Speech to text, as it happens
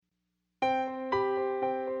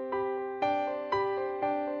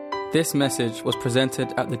This message was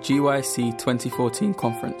presented at the GYC 2014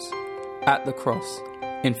 conference at the Cross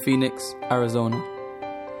in Phoenix, Arizona.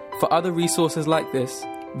 For other resources like this,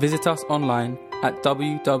 visit us online at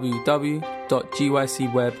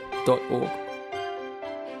www.gycweb.org.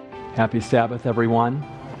 Happy Sabbath, everyone.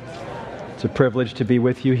 It's a privilege to be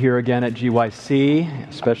with you here again at GYC,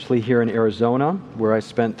 especially here in Arizona, where I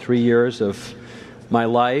spent 3 years of my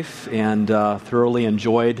life and thoroughly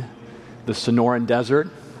enjoyed the Sonoran Desert,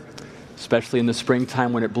 especially in the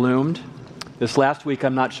springtime when it bloomed. This last week,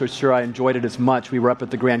 I'm not so sure I enjoyed it as much. We were up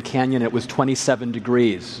at the Grand Canyon. It was 27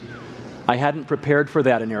 degrees. I hadn't prepared for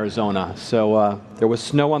that in Arizona, so there was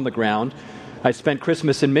snow on the ground. I spent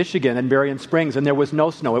Christmas in Michigan and Berrien Springs, and there was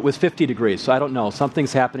no snow. It was 50 degrees, so I don't know.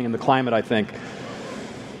 Something's happening in the climate, I think.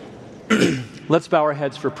 Let's bow our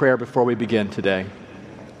heads for prayer before we begin today.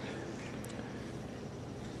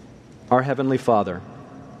 Our Heavenly Father,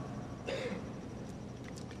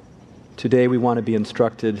 today we want to be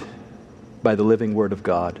instructed by the living Word of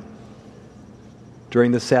God.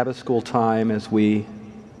 During the Sabbath school time, as we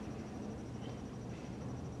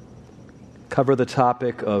cover the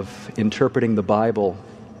topic of interpreting the Bible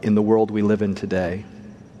in the world we live in today,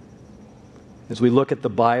 as we look at the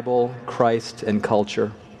Bible, Christ, and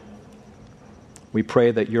culture, we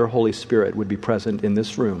pray that your Holy Spirit would be present in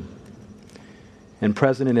this room and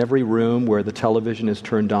present in every room where the television is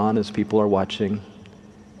turned on as people are watching.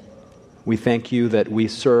 We thank you that we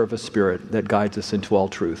serve a Spirit that guides us into all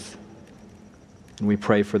truth. And we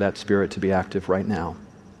pray for that Spirit to be active right now.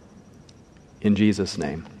 In Jesus'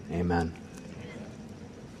 name, amen.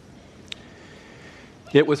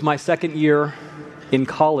 It was my second year in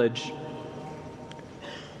college.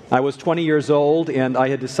 I was 20 years old, and I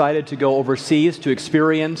had decided to go overseas to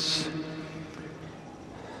experience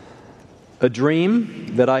a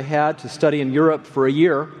dream that I had to study in Europe for a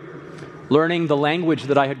year, learning the language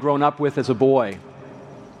that I had grown up with as a boy.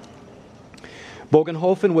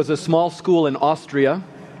 Bogenhofen was a small school in Austria.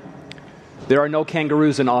 There are no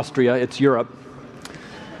kangaroos in Austria, it's Europe.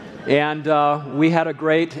 And we had a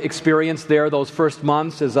great experience there those first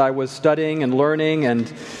months as I was studying and learning,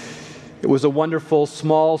 and it was a wonderful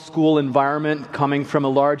small school environment coming from a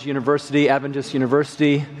large university, Adventist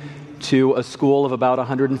University, to a school of about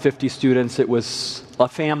 150 students. It was a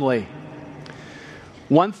family.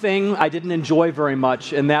 One thing I didn't enjoy very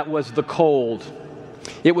much, and that was the cold.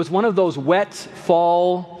 It was one of those wet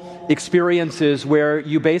fall experiences where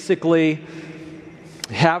you basically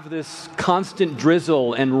have this constant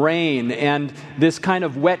drizzle and rain and this kind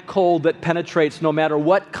of wet cold that penetrates no matter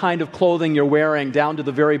what kind of clothing you're wearing down to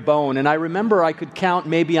the very bone. And I remember I could count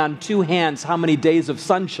maybe on two hands how many days of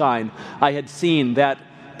sunshine I had seen that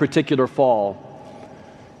particular fall.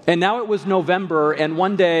 And now it was November, and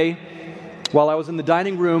one day, while I was in the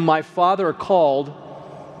dining room, my father called,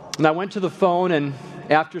 and I went to the phone, and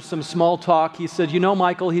after some small talk, he said, "You know,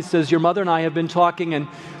 Michael," he says, "your mother and I have been talking, and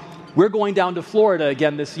we're going down to Florida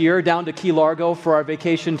again this year, down to Key Largo for our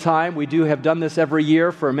vacation time. We do have done this every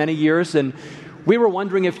year for many years, and we were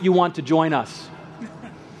wondering if you want to join us.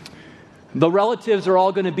 The relatives are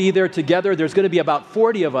all going to be there together. There's going to be about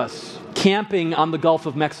 40 of us camping on the Gulf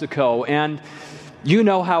of Mexico, and you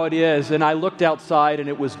know how it is." And I looked outside, and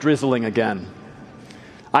it was drizzling again.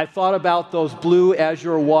 I thought about those blue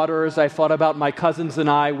azure waters. I thought about my cousins and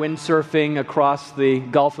I windsurfing across the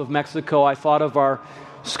Gulf of Mexico. I thought of our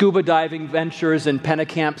scuba diving ventures in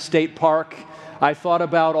Pennicamp State Park. I thought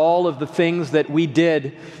about all of the things that we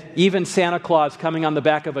did, even Santa Claus coming on the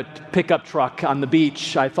back of a pickup truck on the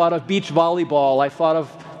beach. I thought of beach volleyball. I thought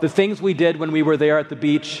of the things we did when we were there at the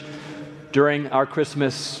beach during our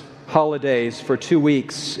Christmas holidays for 2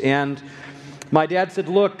 weeks. And my dad said,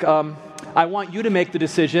 "Look, I want you to make the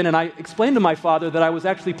decision." And I explained to my father that I was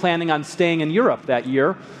actually planning on staying in Europe that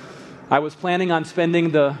year. I was planning on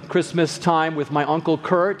spending the Christmas time with my uncle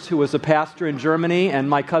Kurt, who was a pastor in Germany, and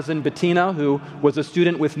my cousin Bettina, who was a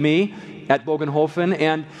student with me at Bogenhofen.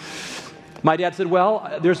 And my dad said, "Well,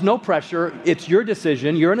 there's no pressure. It's your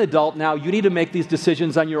decision. You're an adult now. You need to make these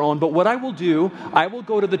decisions on your own. But what I will do, I will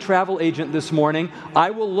go to the travel agent this morning. I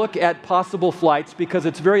will look at possible flights because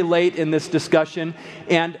it's very late in this discussion,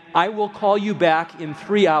 and I will call you back in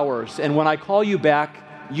 3 hours. And when I call you back,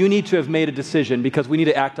 you need to have made a decision because we need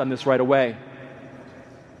to act on this right away."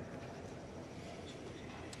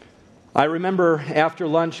 I remember after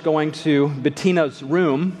lunch going to Bettina's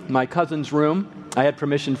room, my cousin's room. I had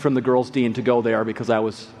permission from the girls' dean to go there because I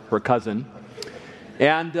was her cousin.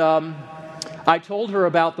 And I told her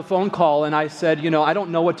about the phone call, and I said, I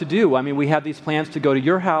don't know what to do. I mean, we had these plans to go to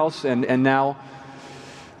your house, and now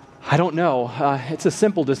I don't know. It's a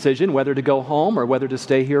simple decision whether to go home or whether to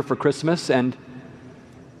stay here for Christmas. And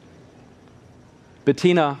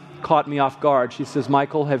Bettina caught me off guard. She says,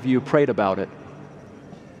 "Michael, have you prayed about it?"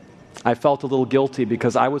 I felt a little guilty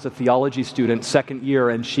because I was a theology student, second year,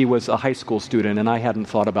 and she was a high school student, and I hadn't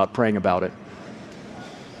thought about praying about it.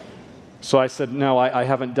 So I said, "No, I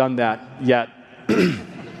haven't done that yet."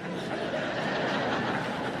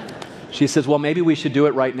 She says, "Well, maybe we should do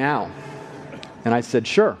it right now." And I said,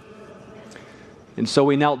 "Sure." And so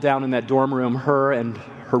we knelt down in that dorm room, her and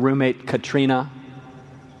her roommate, Katrina.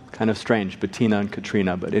 Kind of strange, Bettina and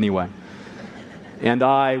Katrina, but anyway. And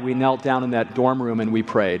we knelt down in that dorm room and we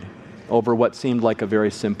prayed over what seemed like a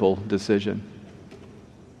very simple decision.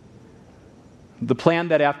 The plan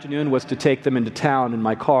that afternoon was to take them into town in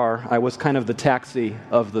my car. I was kind of the taxi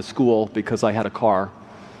of the school because I had a car.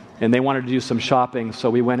 And they wanted to do some shopping, so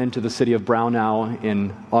we went into the city of Braunau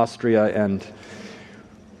in Austria, and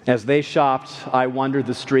as they shopped, I wandered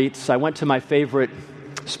the streets. I went to my favorite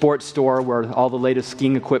sports store where all the latest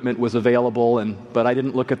skiing equipment was available, but I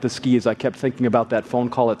didn't look at the skis. I kept thinking about that phone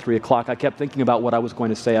call at 3 o'clock. I kept thinking about what I was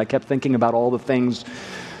going to say. I kept thinking about all the things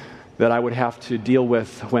that I would have to deal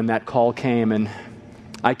with when that call came, and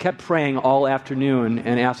I kept praying all afternoon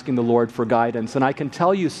and asking the Lord for guidance. And I can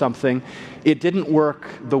tell you something, it didn't work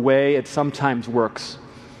the way it sometimes works.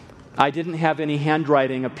 I didn't have any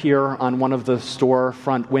handwriting appear on one of the store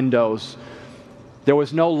front windows. There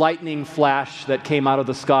was no lightning flash that came out of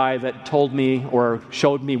the sky that told me or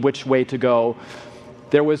showed me which way to go.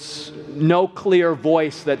 There was no clear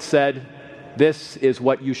voice that said, "This is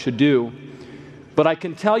what you should do." But I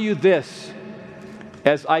can tell you this,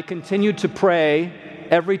 as I continued to pray,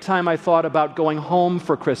 every time I thought about going home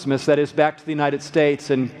for Christmas, that is back to the United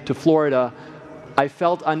States and to Florida, I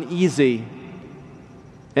felt uneasy.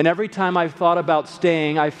 And every time I thought about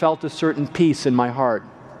staying, I felt a certain peace in my heart.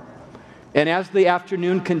 And as the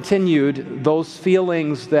afternoon continued, those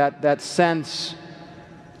feelings, that sense,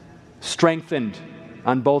 strengthened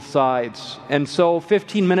on both sides. And so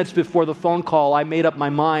 15 minutes before the phone call, I made up my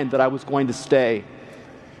mind that I was going to stay.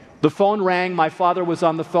 The phone rang, my father was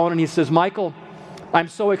on the phone, and he says, "Michael, I'm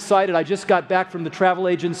so excited. I just got back from the travel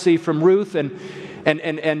agency from Ruth, and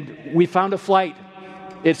we found a flight.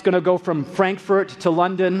 It's going to go from Frankfurt to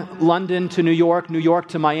London, London to New York, New York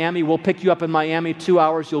to Miami. We'll pick you up in Miami, 2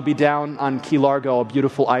 hours. You'll be down on Key Largo, a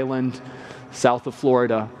beautiful island south of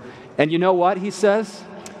Florida." And you know what, he says?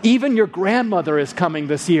 "Even your grandmother is coming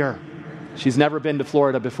this year. She's never been to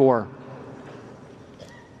Florida before."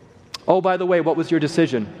 "Oh, by the way, what was your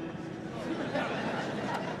decision?"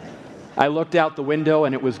 I looked out the window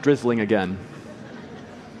and it was drizzling again.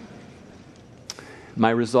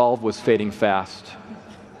 My resolve was fading fast.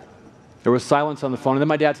 There was silence on the phone, and then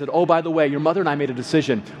my dad said, "Oh, by the way, your mother and I made a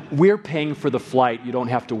decision. We're paying for the flight. You don't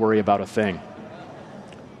have to worry about a thing."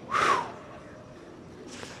 Whew.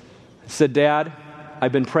 I said, "Dad,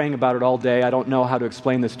 I've been praying about it all day. I don't know how to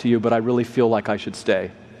explain this to you, but I really feel like I should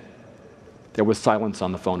stay." There was silence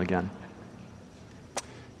on the phone again.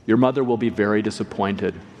 "Your mother will be very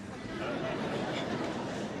disappointed."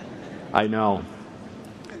 I know.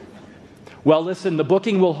 "Well, listen, the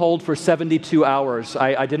booking will hold for 72 hours.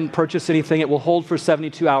 I didn't purchase anything. It will hold for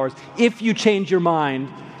 72 hours. If you change your mind,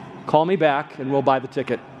 call me back and we'll buy the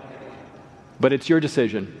ticket. But it's your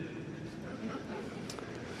decision."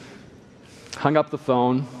 Hung up the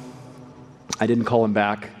phone. I didn't call him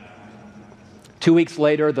back. 2 weeks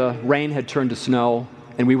later, the rain had turned to snow,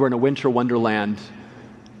 and we were in a winter wonderland,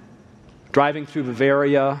 driving through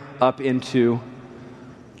Bavaria up into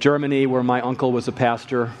Germany, where my uncle was a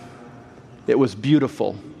pastor. It was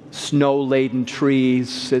beautiful. Snow-laden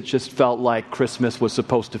trees. It just felt like Christmas was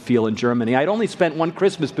supposed to feel in Germany. I'd only spent one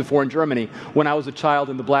Christmas before in Germany when I was a child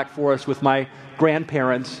in the Black Forest with my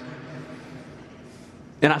grandparents.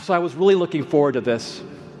 And so I was really looking forward to this.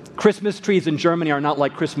 Christmas trees in Germany are not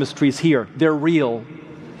like Christmas trees here. They're real.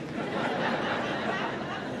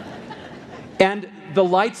 And the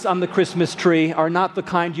lights on the Christmas tree are not the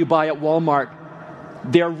kind you buy at Walmart.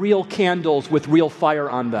 They're real candles with real fire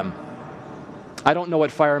on them. I don't know what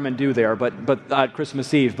firemen do there, but at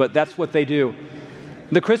Christmas Eve, but that's what they do.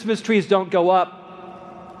 The Christmas trees don't go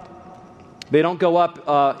up. They don't go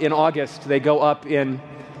up in August. They go up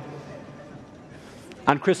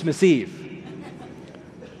on Christmas Eve,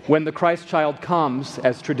 when the Christ child comes,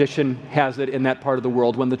 as tradition has it in that part of the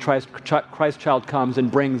world, when the Christ child comes and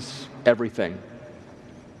brings everything.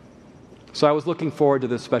 So I was looking forward to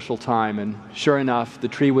this special time, and sure enough, the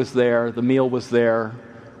tree was there, the meal was there.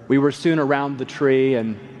 We were soon around the tree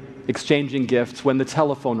and exchanging gifts when the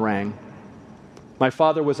telephone rang. My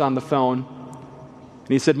father was on the phone, and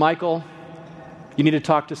he said, "Michael, You need to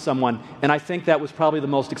talk to someone. And I think that was probably the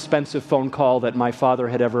most expensive phone call that my father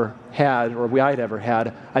had ever had, or I had ever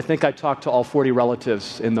had. I think I talked to all 40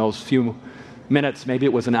 relatives in those few minutes. Maybe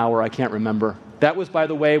it was an hour, I can't remember. That was, by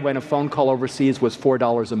the way, when a phone call overseas was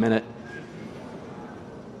 $4 a minute.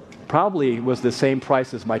 Probably was the same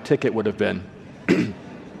price as my ticket would have been.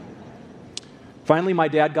 Finally, my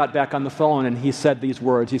dad got back on the phone and he said these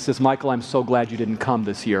words. He says, "Michael, I'm so glad you didn't come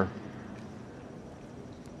this year."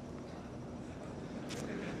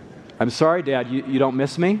 "I'm sorry, Dad, you don't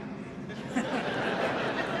miss me?"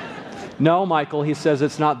 "No, Michael," he says,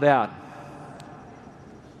 "it's not that.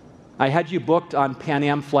 I had you booked on Pan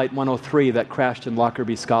Am Flight 103 that crashed in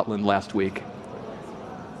Lockerbie, Scotland last week."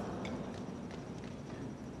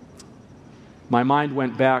 My mind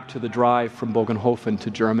went back to the drive from Bogenhofen to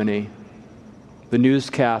Germany, the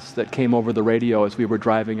newscast that came over the radio as we were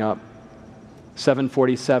driving up.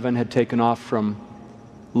 747 had taken off from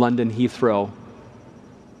London Heathrow,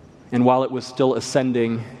 and while it was still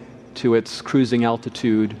ascending to its cruising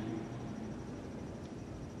altitude,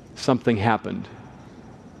 something happened.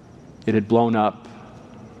 It had blown up.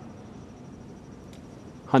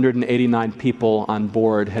 189 people on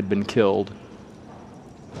board had been killed.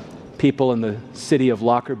 People in the city of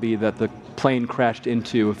Lockerbie that the plane crashed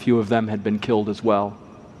into, a few of them had been killed as well.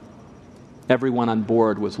 Everyone on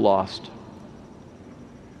board was lost.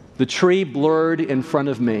 The tree blurred in front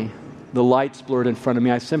of me. The lights blurred in front of me.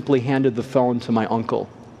 I simply handed the phone to my uncle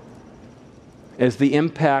as the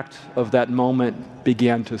impact of that moment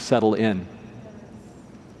began to settle in.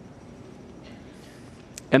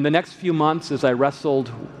 And the next few months, as I wrestled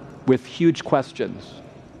with huge questions,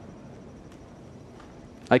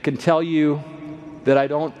 I can tell you that I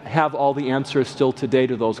don't have all the answers still today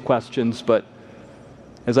to those questions, but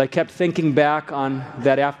as I kept thinking back on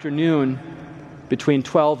that afternoon between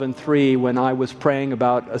 12 and 3 when I was praying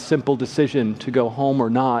about a simple decision to go home or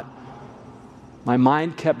not, my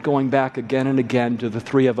mind kept going back again and again to the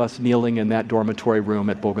three of us kneeling in that dormitory room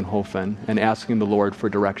at Bogenhofen and asking the Lord for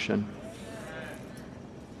direction.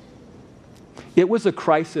 It was a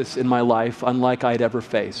crisis in my life unlike I'd ever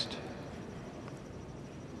faced.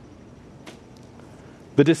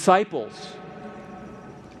 The disciples,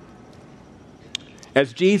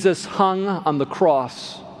 as Jesus hung on the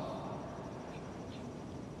cross,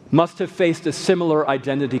 must have faced a similar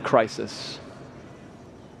identity crisis.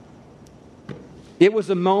 It was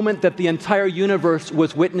a moment that the entire universe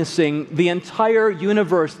was witnessing. The entire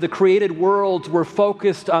universe, the created worlds, were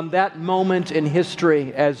focused on that moment in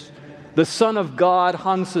history as the Son of God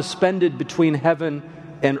hung suspended between heaven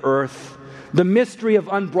and earth. The mystery of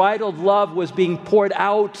unbridled love was being poured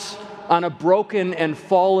out on a broken and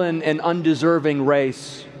fallen and undeserving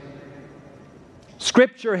race.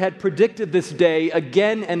 Scripture had predicted this day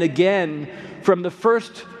again and again from the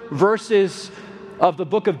first verses of the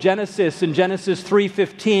book of Genesis in Genesis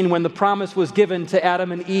 3:15 when the promise was given to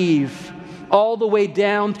Adam and Eve, all the way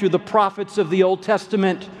down through the prophets of the Old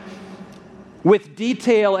Testament. With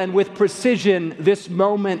detail and with precision, this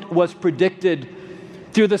moment was predicted.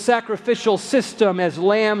 Through the sacrificial system, as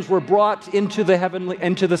lambs were brought into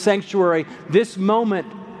the sanctuary, this moment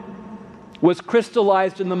was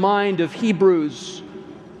crystallized in the mind of Hebrews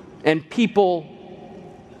and people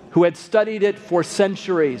who had studied it for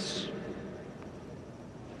centuries.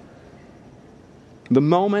 The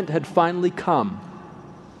moment had finally come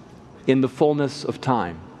in the fullness of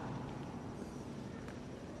time.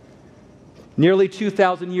 Nearly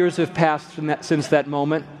 2,000 years have passed since that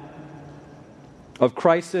moment of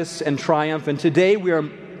crisis and triumph, and today we are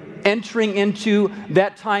entering into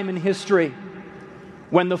that time in history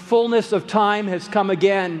when the fullness of time has come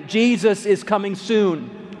again. Jesus is coming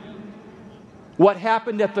soon. What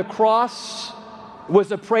happened at the cross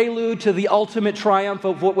was a prelude to the ultimate triumph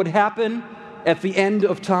of what would happen at the end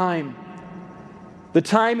of time. The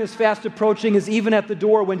time is fast approaching, is even at the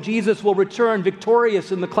door when Jesus will return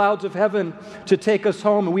victorious in the clouds of heaven to take us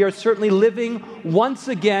home. And we are certainly living once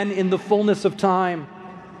again in the fullness of time.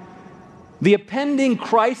 The impending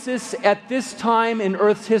crisis at this time in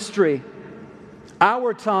Earth's history,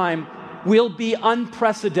 our time, will be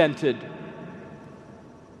unprecedented.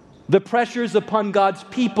 The pressures upon God's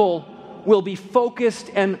people will be focused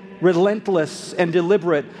and relentless and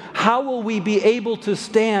deliberate. How will we be able to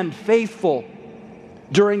stand faithful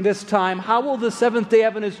during this time? How will the Seventh-day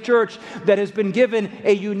Adventist Church that has been given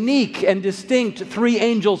a unique and distinct three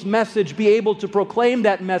angels message be able to proclaim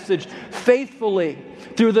that message faithfully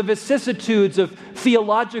through the vicissitudes of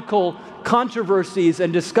theological controversies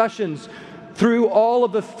and discussions, through all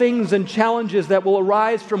of the things and challenges that will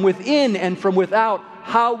arise from within and from without?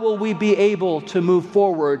 How will we be able to move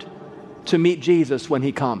forward to meet Jesus when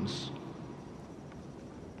He comes?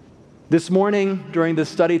 This morning, during this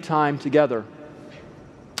study time together,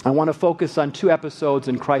 I want to focus on two episodes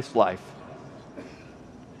in Christ's life,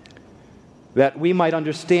 that we might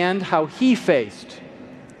understand how he faced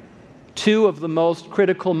two of the most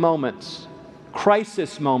critical moments,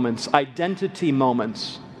 crisis moments, identity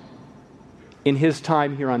moments in his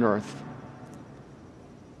time here on earth.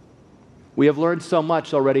 We have learned so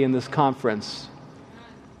much already in this conference,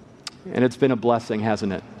 and it's been a blessing,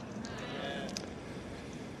 hasn't it?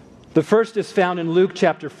 The first is found in Luke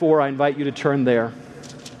chapter 4. I invite you to turn there.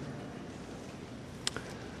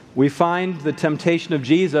 We find the temptation of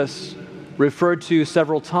Jesus referred to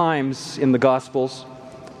several times in the Gospels.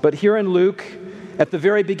 But here in Luke, at the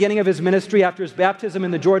very beginning of his ministry, after his baptism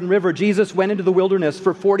in the Jordan River, Jesus went into the wilderness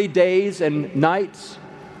for 40 days and nights.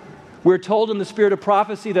 We're told in the spirit of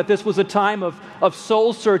prophecy that this was a time of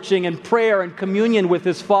soul-searching and prayer and communion with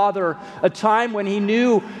his Father, a time when he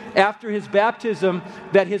knew after his baptism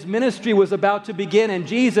that his ministry was about to begin, and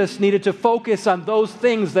Jesus needed to focus on those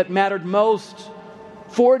things that mattered most.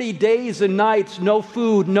 40 days and nights, no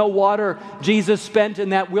food, no water, Jesus spent in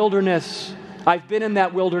that wilderness. I've been in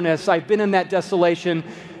that wilderness. I've been in that desolation.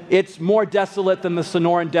 It's more desolate than the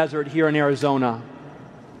Sonoran Desert here in Arizona.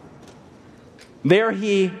 There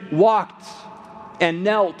he walked and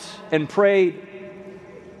knelt and prayed.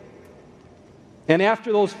 And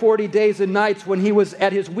after those 40 days and nights, when he was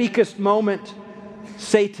at his weakest moment,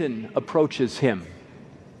 Satan approaches him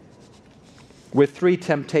with three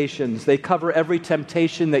temptations. They cover every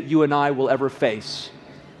temptation that you and I will ever face.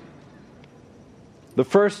 The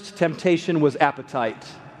first temptation was appetite.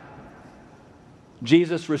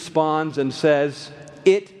 Jesus responds and says,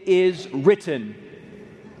 "It is written,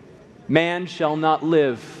 man shall not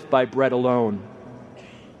live by bread alone."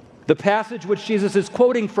 The passage which Jesus is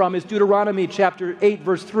quoting from is Deuteronomy chapter 8,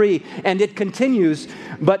 verse 3, and it continues,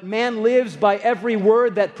 "But man lives by every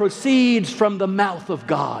word that proceeds from the mouth of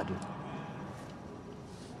God."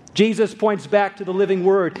 Jesus points back to the living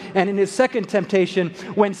word, and in his second temptation,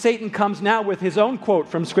 when Satan comes now with his own quote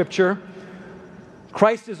from Scripture,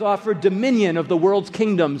 Christ is offered dominion of the world's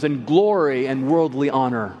kingdoms and glory and worldly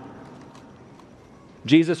honor.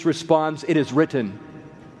 Jesus responds, "It is written,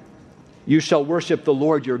 you shall worship the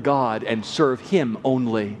Lord your God and serve him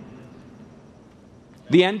only."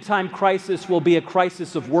 The end-time crisis will be a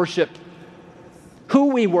crisis of worship. Who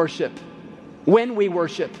we worship, when we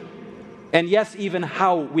worship, and yes, even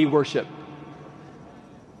how we worship.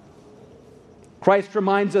 Christ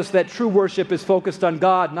reminds us that true worship is focused on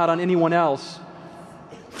God, not on anyone else.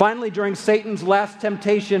 Finally, during Satan's last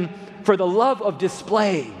temptation, for the love of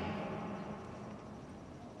display,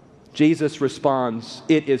 Jesus responds,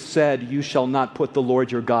 "It is said, you shall not put the Lord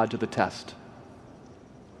your God to the test."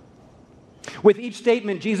 With each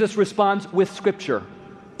statement, Jesus responds with Scripture.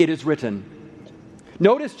 It is written.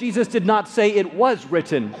 Notice Jesus did not say it was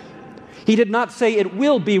written. He did not say it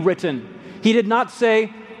will be written. He did not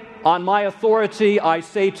say, "On my authority I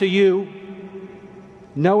say to you."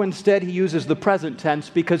 No, instead he uses the present tense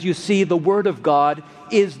because you see the Word of God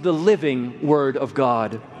is the living Word of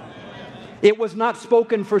God. It was not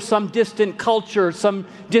spoken for some distant culture, some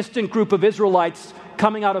distant group of Israelites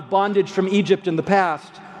coming out of bondage from Egypt in the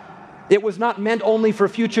past. It was not meant only for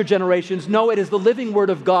future generations. No, it is the living Word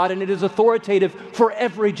of God, and it is authoritative for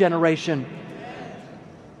every generation.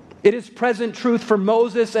 It is present truth for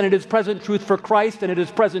Moses, and it is present truth for Christ, and it is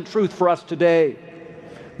present truth for us today.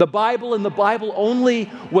 The Bible and the Bible only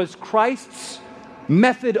was Christ's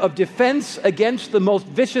method of defense against the most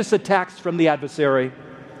vicious attacks from the adversary.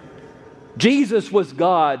 Jesus was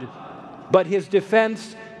God, but in his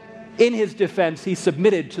defense, he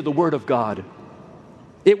submitted to the Word of God.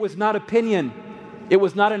 It was not opinion. It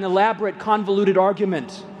was not an elaborate, convoluted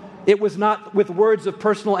argument. It was not with words of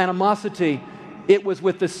personal animosity. It was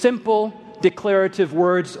with the simple, declarative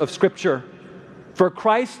words of Scripture. For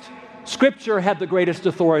Christ, Scripture had the greatest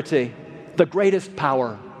authority, the greatest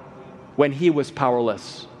power, when he was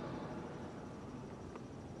powerless.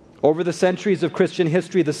 Over the centuries of Christian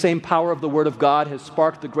history, the same power of the Word of God has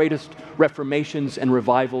sparked the greatest reformations and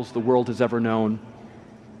revivals the world has ever known.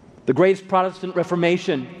 The greatest Protestant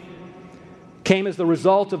Reformation came as the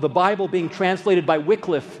result of the Bible being translated by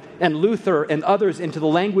Wycliffe and Luther and others into the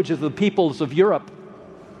language of the peoples of Europe.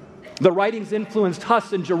 The writings influenced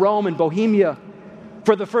Huss and Jerome in Bohemia.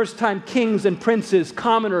 For the first time, kings and princes,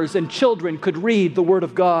 commoners and children could read the Word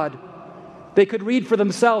of God. They could read for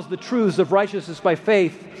themselves the truths of righteousness by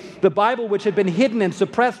faith. The Bible, which had been hidden and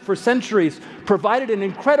suppressed for centuries, provided an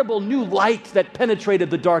incredible new light that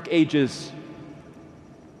penetrated the dark ages.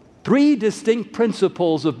 Three distinct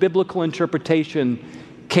principles of biblical interpretation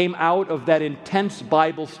came out of that intense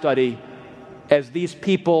Bible study as these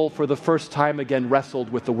people for the first time again wrestled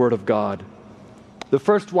with the Word of God. The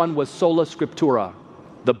first one was sola scriptura,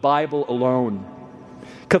 the Bible alone.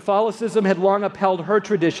 Catholicism had long upheld her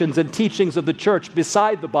traditions and teachings of the church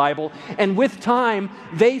beside the Bible, and with time,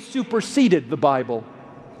 they superseded the Bible.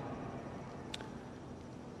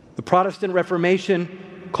 The Protestant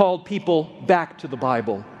Reformation called people back to the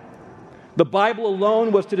Bible. The Bible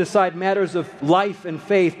alone was to decide matters of life and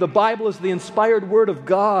faith. The Bible is the inspired Word of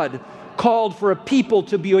God, called for a people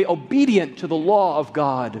to be obedient to the law of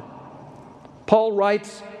God. Paul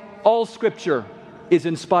writes, all Scripture is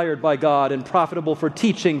inspired by God and profitable for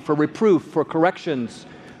teaching, for reproof, for corrections,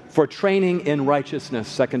 for training in righteousness,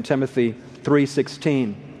 2 Timothy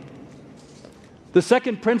 3:16. The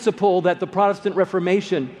second principle that the Protestant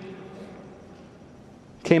Reformation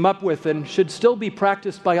came up with and should still be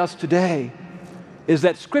practiced by us today is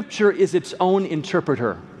that Scripture is its own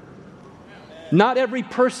interpreter. Not every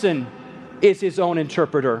person is his own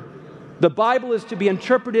interpreter. The Bible is to be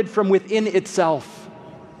interpreted from within itself.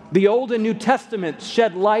 The Old and New Testaments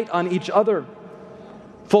shed light on each other,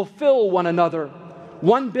 fulfill one another.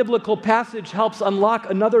 One biblical passage helps unlock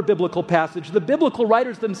another biblical passage. The biblical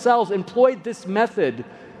writers themselves employed this method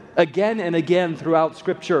again and again throughout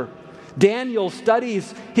Scripture. Daniel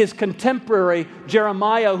studies his contemporary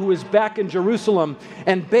Jeremiah, who is back in Jerusalem,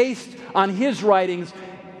 and based on his writings,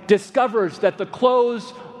 discovers that the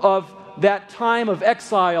close of that time of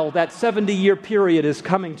exile, that 70-year period, is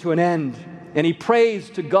coming to an end. And he prays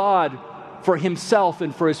to God for himself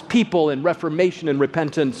and for his people in reformation and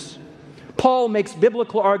repentance. Paul makes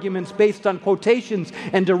biblical arguments based on quotations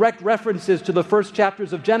and direct references to the first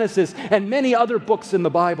chapters of Genesis and many other books in the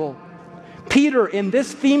Bible. Peter, in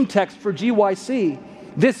this theme text for GYC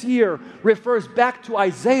this year, refers back to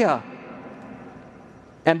Isaiah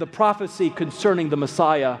and the prophecy concerning the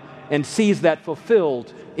Messiah and sees that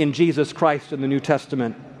fulfilled in Jesus Christ in the New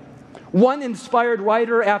Testament. One inspired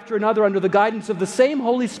writer after another, under the guidance of the same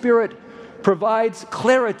Holy Spirit, provides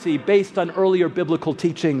clarity based on earlier biblical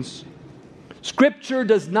teachings. Scripture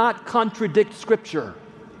does not contradict Scripture.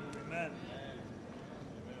 Amen.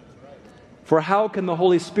 For how can the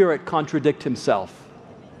Holy Spirit contradict himself?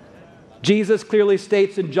 Jesus clearly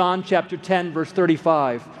states in John chapter 10, verse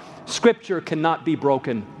 35, Scripture cannot be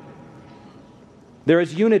broken. There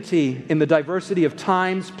is unity in the diversity of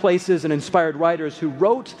times, places, and inspired writers who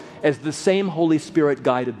wrote as the same Holy Spirit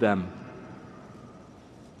guided them.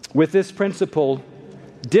 With this principle,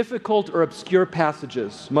 difficult or obscure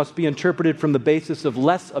passages must be interpreted from the basis of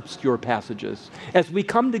less obscure passages. As we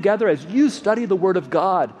come together, as you study the Word of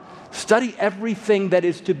God, study everything that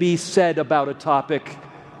is to be said about a topic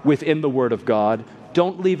within the Word of God.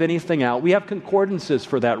 Don't leave anything out. We have concordances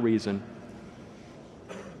for that reason.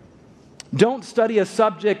 Don't study a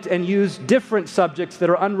subject and use different subjects that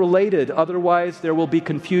are unrelated. Otherwise, there will be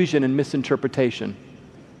confusion and misinterpretation,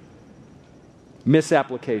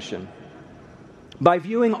 misapplication. By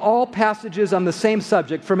viewing all passages on the same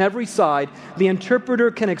subject from every side, the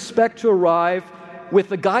interpreter can expect to arrive with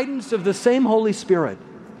the guidance of the same Holy Spirit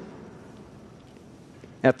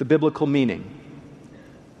at the biblical meaning.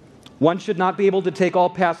 One should not be able to take all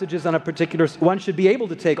passages on a particular. One should be able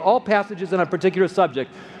to take all passages on a particular subject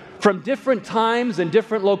from different times and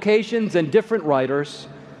different locations and different writers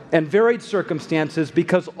and varied circumstances,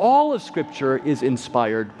 because all of Scripture is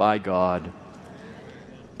inspired by God.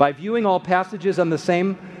 By viewing all passages on the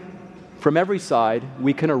same from every side,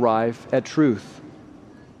 we can arrive at truth.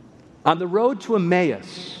 On the road to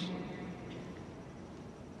Emmaus,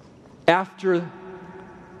 after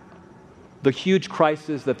the huge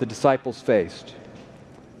crisis that the disciples faced,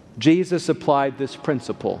 Jesus applied this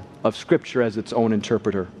principle of Scripture as its own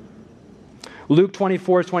interpreter. Luke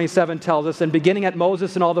 24:27 tells us, and beginning at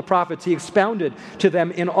Moses and all the prophets, he expounded to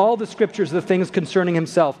them in all the Scriptures the things concerning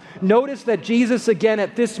himself. Notice that Jesus, again,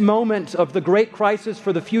 at this moment of the great crisis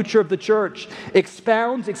for the future of the church,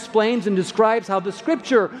 expounds, explains, and describes how the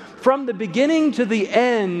Scripture, from the beginning to the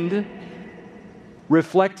end,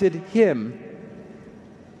 reflected him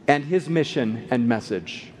and his mission and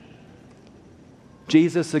message.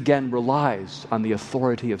 Jesus, again, relies on the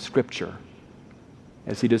authority of Scripture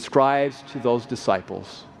as he describes to those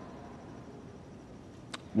disciples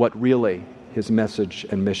what really his message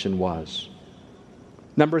and mission was.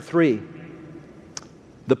 Number 3,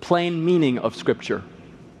 the plain meaning of Scripture.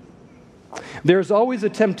 There's always a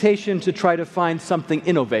temptation to try to find something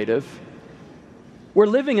innovative. We're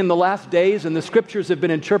living in the last days, and the Scriptures have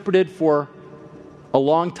been interpreted for a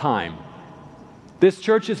long time. This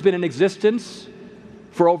church has been in existence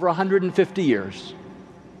for over 150 years.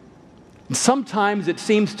 Sometimes it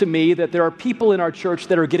seems to me that there are people in our church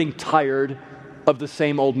that are getting tired of the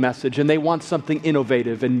same old message, and they want something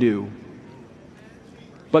innovative and new.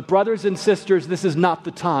 But brothers and sisters, this is not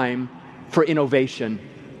the time for innovation.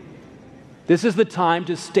 This is the time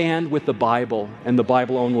to stand with the Bible and the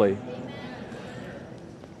Bible only.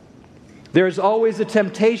 There is always a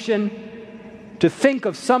temptation to think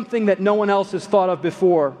of something that no one else has thought of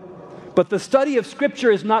before. But the study of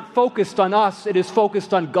Scripture is not focused on us, it is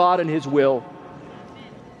focused on God and His will.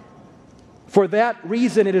 For that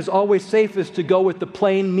reason, it is always safest to go with the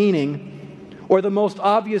plain meaning or the most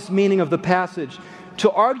obvious meaning of the passage.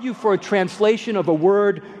 To argue for a translation of a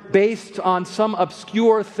word based on some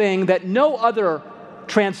obscure thing that no other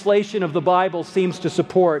translation of the Bible seems to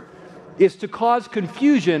support is to cause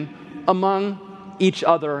confusion among each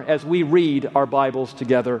other as we read our Bibles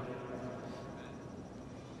together.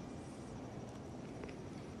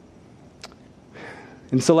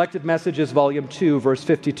 In Selected Messages, Volume 2, verse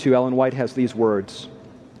 52, Ellen White has these words: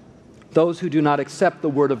 "Those who do not accept the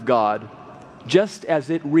Word of God, just as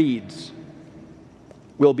it reads,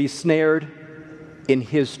 will be snared in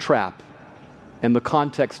his trap." And the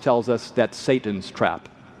context tells us that's Satan's trap.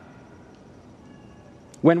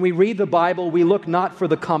 When we read the Bible, we look not for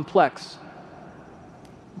the complex,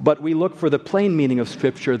 but we look for the plain meaning of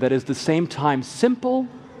Scripture that is at the same time simple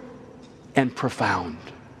and profound.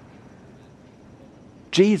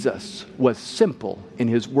 Jesus was simple in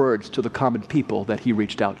his words to the common people that he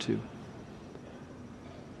reached out to.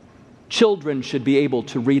 Children should be able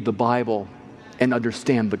to read the Bible and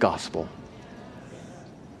understand the gospel.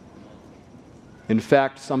 In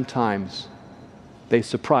fact, sometimes they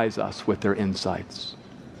surprise us with their insights.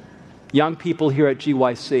 Young people here at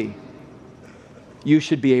GYC, you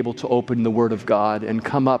should be able to open the Word of God and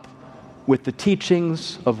come up with the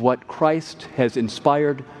teachings of what Christ has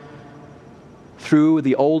inspired through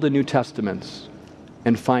the Old and New Testaments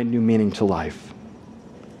and find new meaning to life.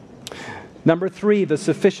 Number 3, the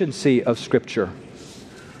sufficiency of Scripture.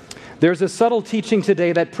 There's a subtle teaching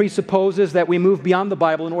today that presupposes that we move beyond the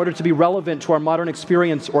Bible in order to be relevant to our modern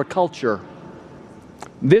experience or culture.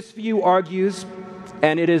 This view argues,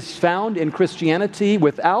 and it is found in Christianity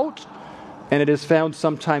without, and it is found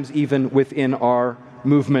sometimes even within our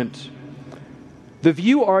movement. The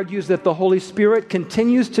view argues that the Holy Spirit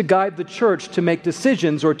continues to guide the church to make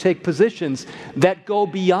decisions or take positions that go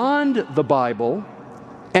beyond the Bible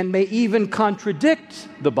and may even contradict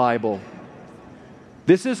the Bible.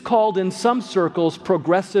 This is called in some circles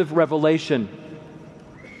progressive revelation.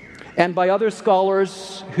 And by other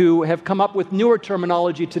scholars who have come up with newer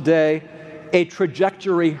terminology today, a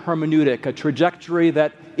trajectory hermeneutic, a trajectory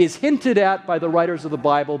that is hinted at by the writers of the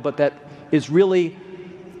Bible, but that is really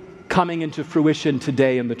coming into fruition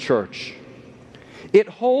today in the church. It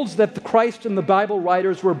holds that the Christ and the Bible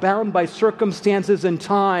writers were bound by circumstances and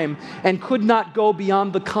time and could not go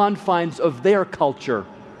beyond the confines of their culture.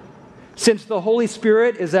 Since the Holy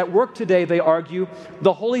Spirit is at work today, they argue,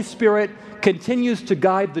 the Holy Spirit continues to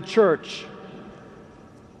guide the church.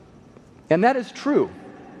 And that is true.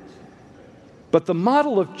 But the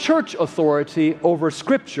model of church authority over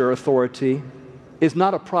Scripture authority is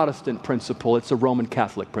not a Protestant principle, it's a Roman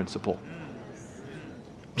Catholic principle.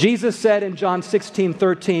 Jesus said in John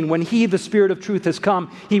 16:13, "When He, the Spirit of truth, has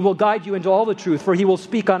come, He will guide you into all the truth, for He will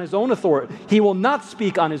speak on His own authority. He will not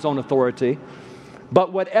speak on His own authority,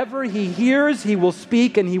 but whatever He hears, He will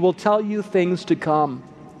speak, and He will tell you things to come."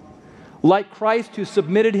 Like Christ who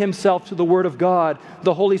submitted Himself to the Word of God,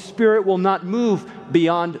 the Holy Spirit will not move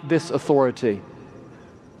beyond this authority.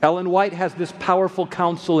 Ellen White has this powerful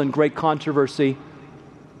counsel in Great Controversy,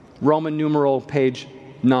 Roman numeral, page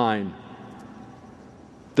 9.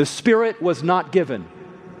 The Spirit was not given,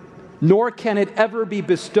 nor can it ever be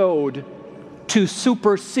bestowed to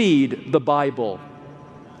supersede the Bible.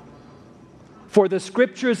 For the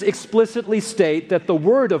Scriptures explicitly state that the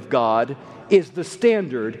Word of God is the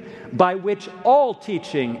standard by which all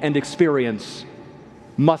teaching and experience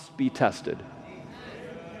must be tested.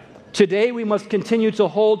 Today we must continue to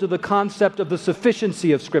hold to the concept of the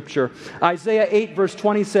sufficiency of Scripture. Isaiah 8 verse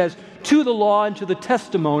 20 says, "To the law and to the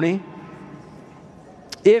testimony,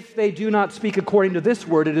 if they do not speak according to this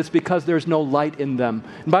word, it is because there is no light in them."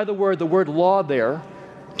 And by the word law there,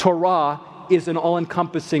 Torah, is an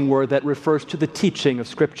all-encompassing word that refers to the teaching of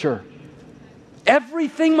Scripture.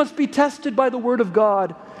 Everything must be tested by the Word of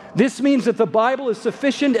God. This means that the Bible is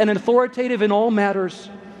sufficient and authoritative in all matters.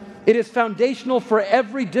 It is foundational for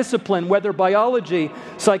every discipline, whether biology,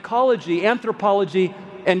 psychology, anthropology,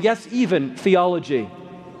 and yes, even theology.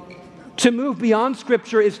 To move beyond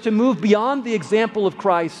Scripture is to move beyond the example of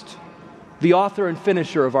Christ, the author and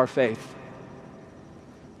finisher of our faith.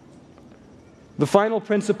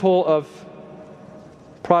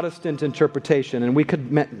 Protestant interpretation, and we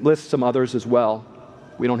could list some others as well,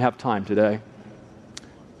 we don't have time today,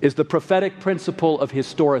 is the prophetic principle of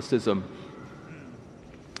historicism.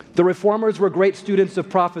 The Reformers were great students of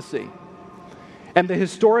prophecy, and the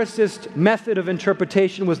historicist method of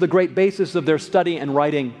interpretation was the great basis of their study and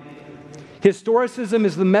writing. Historicism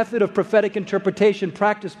is the method of prophetic interpretation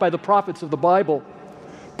practiced by the prophets of the Bible.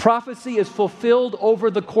 Prophecy is fulfilled over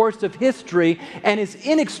the course of history and is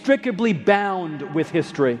inextricably bound with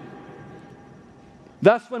history.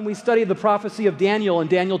 Thus, when we study the prophecy of Daniel in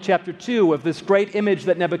Daniel chapter 2, of this great image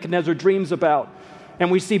that Nebuchadnezzar dreams about, and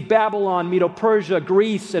we see Babylon, Medo-Persia,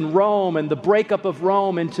 Greece, and Rome, and the breakup of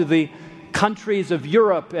Rome into the countries of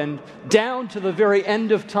Europe, and down to the very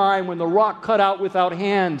end of time when the rock cut out without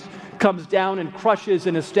hands comes down and crushes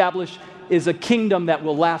and establishes a kingdom that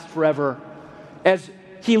will last forever. As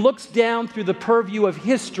he looks down through the purview of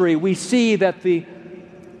history, we see that the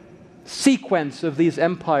sequence of these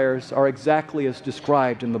empires are exactly as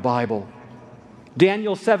described in the Bible.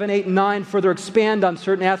 Daniel 7, 8, and 9 further expand on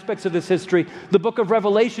certain aspects of this history. The book of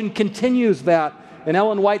Revelation continues that. And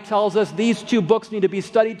Ellen White tells us these two books need to be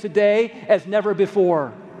studied today as never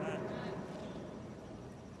before.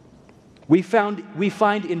 We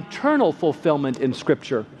find internal fulfillment in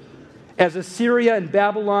Scripture. As Assyria and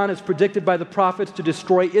Babylon is predicted by the prophets to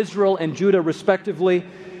destroy Israel and Judah respectively,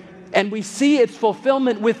 and we see its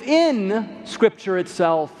fulfillment within Scripture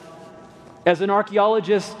itself. As an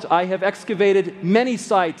archaeologist, I have excavated many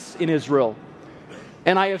sites in Israel,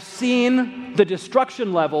 and I have seen the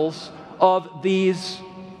destruction levels of these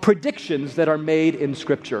predictions that are made in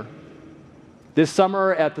Scripture. This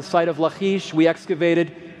summer at the site of Lachish, we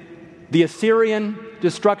excavated the Assyrian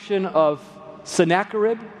destruction of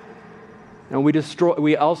Sennacherib, and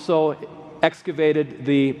we also excavated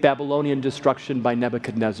the Babylonian destruction by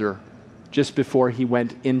Nebuchadnezzar just before he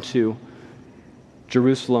went into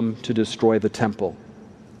Jerusalem to destroy the temple.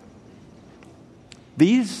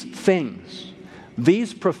 These things,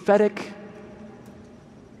 these prophetic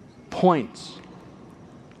points,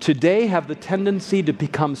 today have the tendency to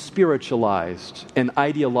become spiritualized and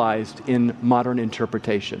idealized in modern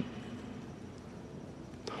interpretation.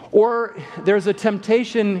 Or there's a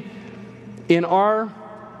temptation in our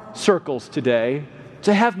circles today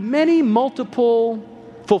to have many multiple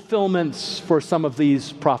fulfillments for some of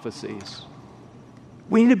these prophecies.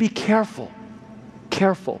 We need to be careful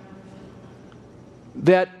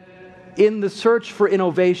that in the search for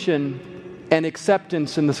innovation and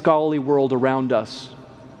acceptance in the scholarly world around us,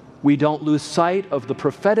 we don't lose sight of the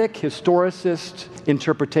prophetic historicist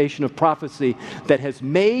interpretation of prophecy that has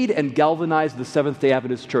made and galvanized the Seventh-day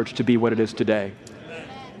Adventist Church to be what it is today.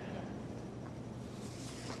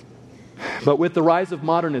 But with the rise of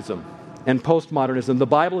modernism and postmodernism, the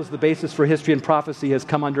Bible as the basis for history and prophecy has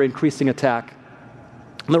come under increasing attack.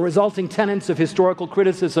 The resulting tenets of historical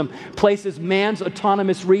criticism places man's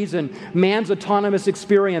autonomous reason, man's autonomous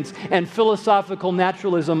experience, and philosophical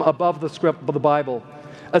naturalism above the script of the Bible.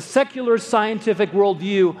 A secular scientific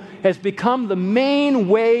worldview has become the main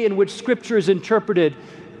way in which Scripture is interpreted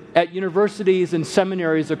at universities and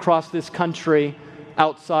seminaries across this country,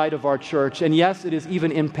 outside of our church. And yes, it is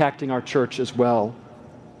even impacting our church as well.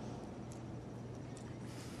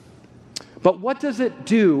 But what does it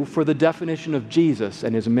do for the definition of Jesus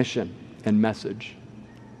and his mission and message?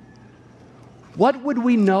 What would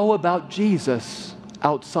we know about Jesus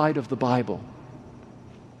outside of the Bible?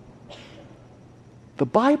 The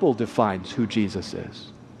Bible defines who Jesus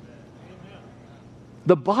is.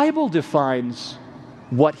 The Bible defines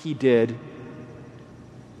what he did.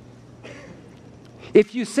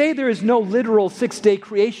 If you say there is no literal six-day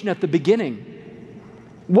creation at the beginning,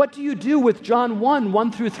 what do you do with John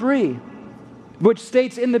 1 through 3? Which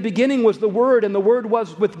states, in the beginning was the Word, and the Word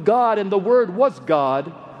was with God, and the Word was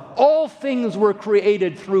God. All things were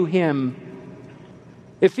created through him.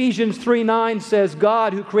 Ephesians 3:9 says,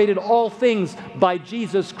 God who created all things by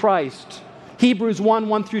Jesus Christ. Hebrews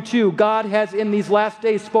 1 through 2, God has in these last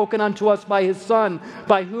days spoken unto us by his Son,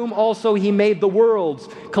 by whom also he made the worlds.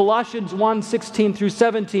 Colossians 1:16 through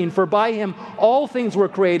 17, for by him all things were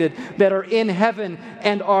created that are in heaven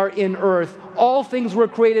and are in earth. All things were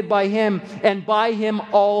created by him, and by him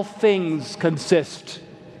all things consist.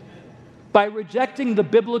 By rejecting the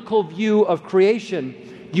biblical view of creation,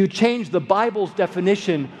 you change the Bible's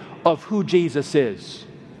definition of who Jesus is.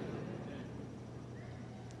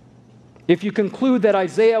 If you conclude that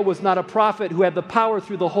Isaiah was not a prophet who had the power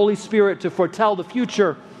through the Holy Spirit to foretell the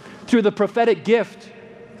future through the prophetic gift,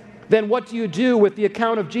 then what do you do with the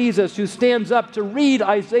account of Jesus who stands up to read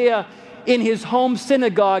Isaiah in his home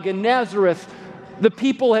synagogue in Nazareth The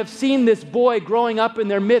people have seen this boy growing up in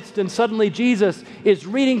their midst, and suddenly Jesus is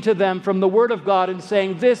reading to them from the Word of God and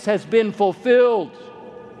saying, "This has been fulfilled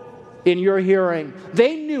in your hearing."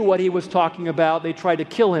 They knew what he was talking about. They tried to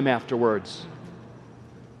kill him afterwards.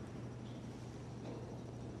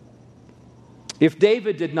 If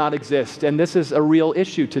David did not exist, and this is a real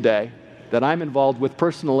issue today that I'm involved with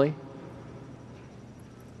personally,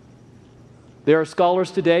 there are scholars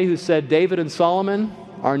today who said David and Solomon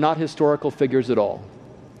are not historical figures at all.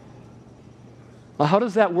 Well, how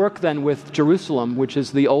does that work then with Jerusalem, which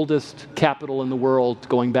is the oldest capital in the world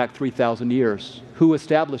going back 3,000 years? Who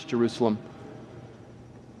established Jerusalem?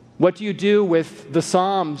 What do you do with the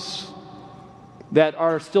Psalms that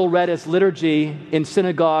are still read as liturgy in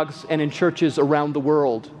synagogues and in churches around the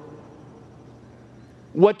world?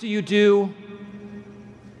 What do you do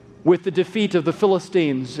with the defeat of the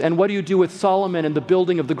Philistines? And what do you do with Solomon and the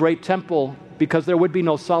building of the great temple? Because there would be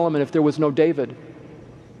no Solomon if there was no David.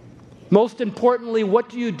 Most importantly, what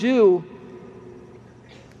do you do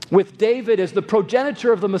with David as the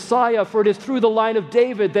progenitor of the Messiah? For it is through the line of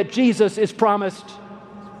David that Jesus is promised.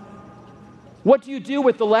 What do you do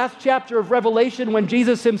with the last chapter of Revelation when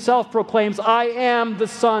Jesus himself proclaims, "I am the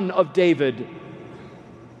Son of David"?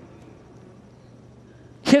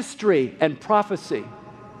 History and prophecy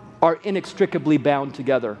are inextricably bound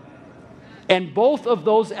together. And both of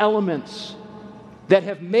those elements that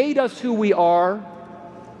have made us who we are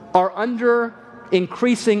under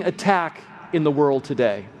increasing attack in the world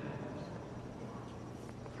today.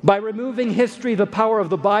 By removing history, the power of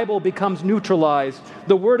the Bible becomes neutralized.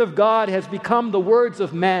 The Word of God has become the words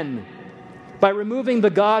of men. By removing the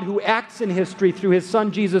God who acts in history through His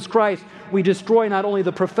Son Jesus Christ, we destroy not only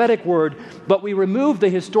the prophetic word, but we remove the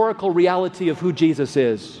historical reality of who Jesus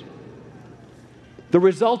is. The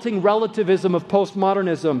resulting relativism of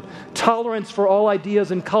postmodernism, tolerance for all ideas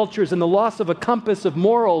and cultures, and the loss of a compass of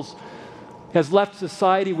morals has left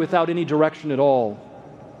society without any direction at all.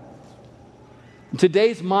 In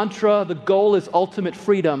today's mantra, the goal is ultimate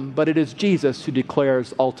freedom, but it is Jesus who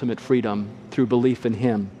declares ultimate freedom through belief in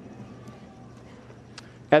Him.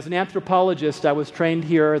 As an anthropologist, I was trained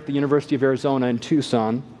here at the University of Arizona in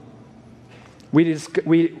Tucson.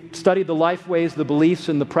 We studied the life ways, the beliefs,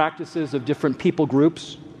 and the practices of different people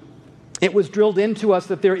groups. It was drilled into us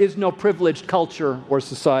that there is no privileged culture or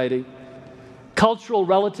society. Cultural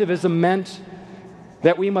relativism meant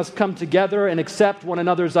that we must come together and accept one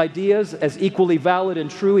another's ideas as equally valid and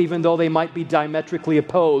true, even though they might be diametrically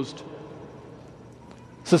opposed.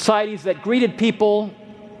 Societies that greeted people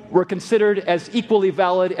were considered as equally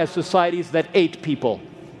valid as societies that ate people.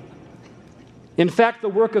 In fact, the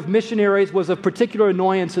work of missionaries was of particular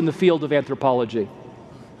annoyance in the field of anthropology.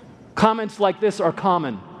 Comments like this are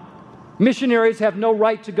common. Missionaries have no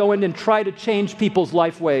right to go in and try to change people's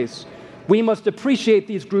life ways. We must appreciate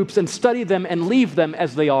these groups and study them and leave them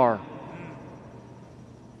as they are.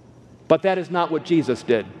 But that is not what Jesus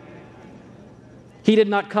did. He did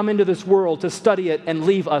not come into this world to study it and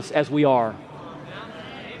leave us as we are.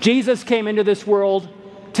 Jesus came into this world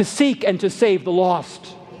to seek and to save the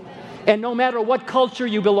lost. And no matter what culture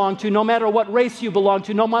you belong to, no matter what race you belong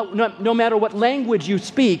to, no matter what language you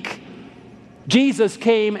speak, Jesus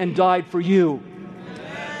came and died for you.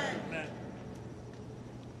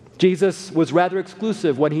 Jesus was rather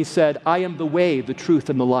exclusive when He said, "I am the way, the truth,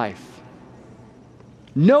 and the life.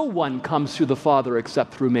 No one comes to the Father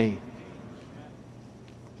except through me."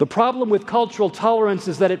 The problem with cultural tolerance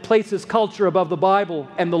is that it places culture above the Bible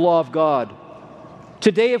and the law of God.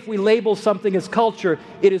 Today, if we label something as culture,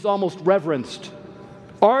 it is almost reverenced.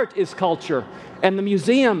 Art is culture, and the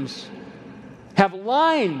museums have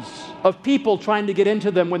lines of people trying to get into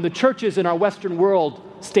them when the churches in our Western world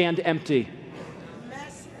stand empty.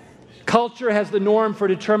 Culture has the norm for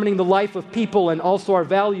determining the life of people and also our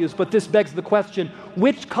values, but this begs the question,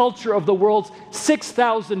 which culture of the world's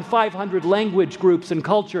 6,500 language groups and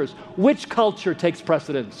cultures, which culture takes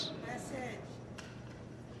precedence?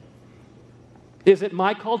 Is it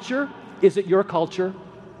my culture? Is it your culture?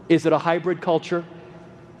 Is it a hybrid culture?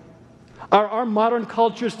 Are our modern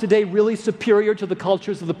cultures today really superior to the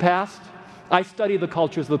cultures of the past? I study the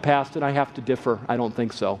cultures of the past and I have to differ. I don't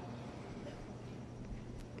think so.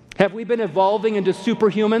 Have we been evolving into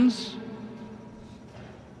superhumans?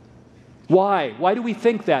 Why? Why do we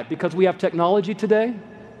think that? Because we have technology today?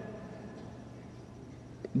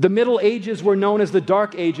 The Middle Ages were known as the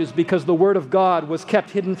Dark Ages because the Word of God was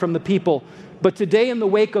kept hidden from the people. But today, in the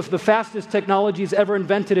wake of the fastest technologies ever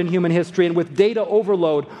invented in human history, and with data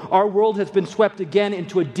overload, our world has been swept again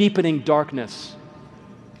into a deepening darkness.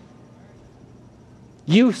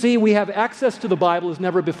 You see, we have access to the Bible as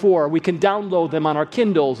never before. We can download them on our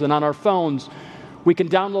Kindles and on our phones. We can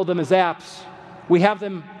download them as apps. We have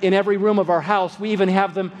them in every room of our house. We even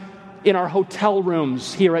have them in our hotel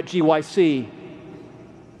rooms here at GYC.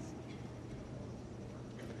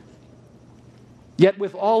 Yet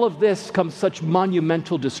with all of this comes such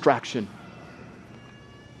monumental distraction.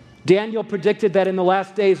 Daniel predicted that in the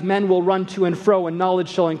last days men will run to and fro and knowledge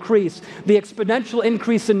shall increase. The exponential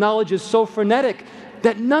increase in knowledge is so frenetic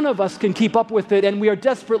that none of us can keep up with it, and we are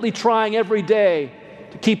desperately trying every day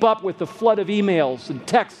to keep up with the flood of emails and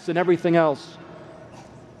texts and everything else.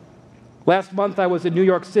 Last month I was in New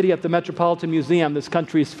York City at the Metropolitan Museum, this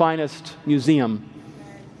country's finest museum.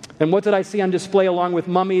 And what did I see on display along with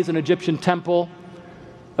mummies, an Egyptian temple,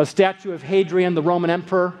 a statue of Hadrian, the Roman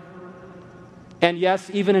emperor, and yes,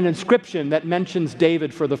 even an inscription that mentions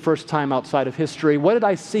David for the first time outside of history. What did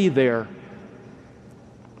I see there?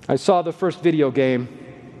 I saw the first video game,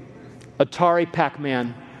 Atari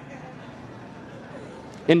Pac-Man,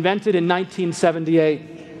 invented in 1978.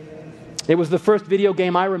 It was the first video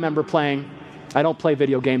game I remember playing. I don't play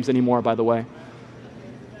video games anymore, by the way.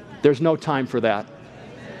 There's no time for that.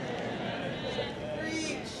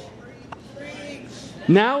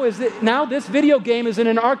 Now this video game is in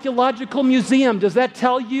an archaeological museum. Does that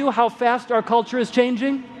tell you how fast our culture is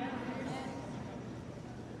changing?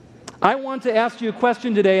 I want to ask you a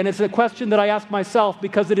question today, and it's a question that I ask myself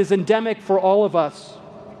because it is endemic for all of us.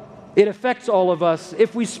 It affects all of us.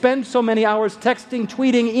 If we spend so many hours texting,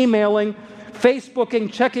 tweeting, emailing,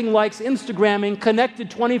 Facebooking, checking likes, Instagramming, connected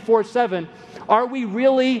 24/7, are we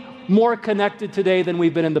really more connected today than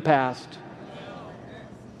we've been in the past?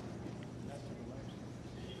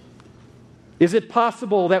 Is it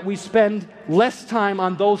possible that we spend less time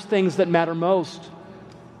on those things that matter most?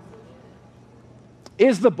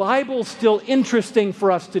 Is the Bible still interesting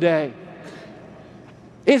for us today?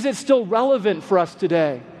 Is it still relevant for us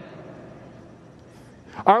today?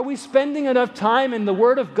 Are we spending enough time in the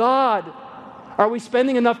Word of God? Are we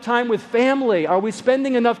spending enough time with family? Are we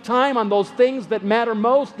spending enough time on those things that matter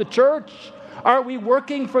most, the church? Are we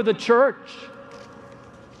working for the church?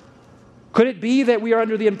 Could it be that we are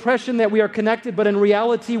under the impression that we are connected, but in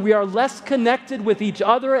reality we are less connected with each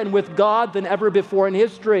other and with God than ever before in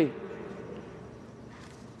history?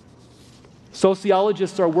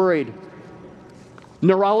 Sociologists are worried.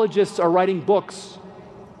 Neurologists are writing books.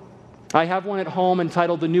 I have one at home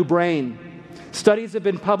entitled The New Brain. Studies have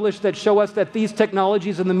been published that show us that these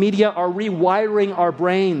technologies and the media are rewiring our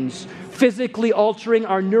brains, physically altering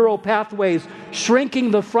our neural pathways,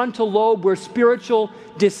 shrinking the frontal lobe where spiritual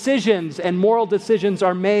decisions and moral decisions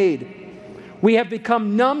are made. We have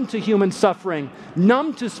become numb to human suffering,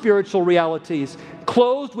 numb to spiritual realities,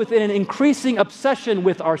 clothed within an increasing obsession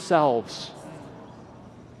with ourselves.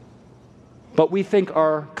 But we think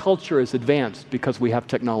our culture is advanced because we have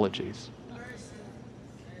technologies.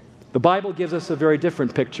 The Bible gives us a very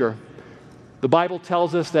different picture. The Bible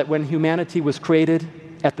tells us that when humanity was created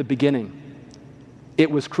at the beginning,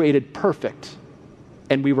 it was created perfect,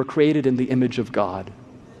 and we were created in the image of God.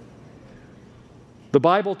 The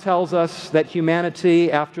Bible tells us that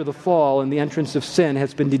humanity, after the fall and the entrance of sin,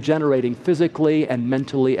 has been degenerating physically and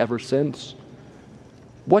mentally ever since.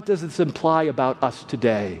 What does this imply about us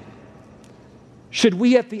today? Should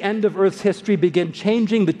we, at the end of Earth's history, begin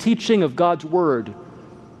changing the teaching of God's Word,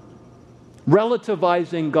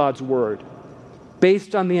 relativizing God's Word,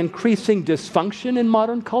 based on the increasing dysfunction in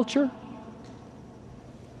modern culture?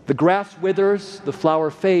 The grass withers, the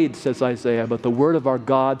flower fades, says Isaiah, but the Word of our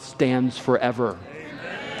God stands forever.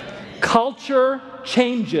 Culture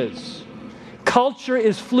changes. Culture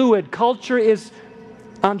is fluid. Culture is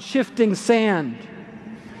on shifting sand.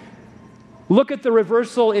 Look at the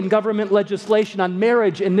reversal in government legislation on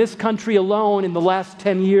marriage in this country alone in the last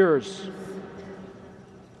 10 years.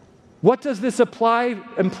 What does this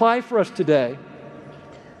imply for us today?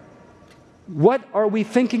 What are we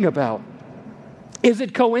thinking about? Is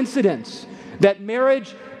it coincidence that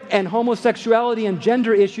marriage and homosexuality and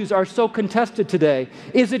gender issues are so contested today?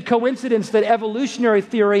 Is it coincidence that evolutionary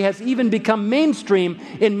theory has even become mainstream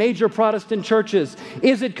in major Protestant churches?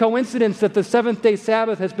 Is it coincidence that the seventh-day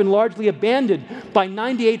Sabbath has been largely abandoned by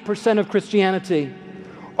 98% of Christianity?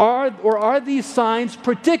 Are these signs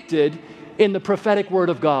predicted in the prophetic Word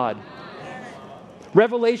of God?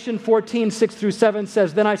 Revelation 14:6-7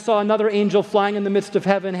 says, "Then I saw another angel flying in the midst of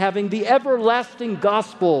heaven, having the everlasting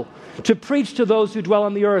gospel to preach to those who dwell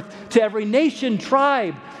on the earth, to every nation,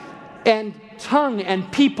 tribe, and tongue and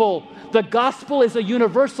people." The gospel is a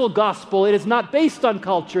universal gospel. It is not based on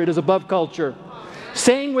culture. It is above culture.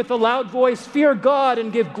 Saying with a loud voice, "Fear God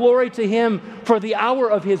and give glory to Him, for the hour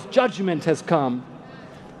of His judgment has come."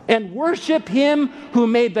 and worship him who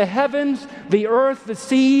made the heavens, the earth, the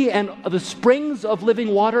sea, and the springs of living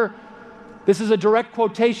water. This is a direct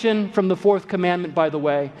quotation from the fourth commandment, by the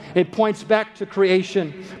way. It points back to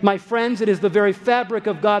creation. My friends, it is the very fabric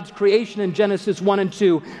of God's creation in Genesis 1 and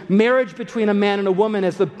 2. Marriage between a man and a woman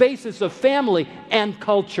as the basis of family and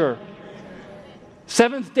culture.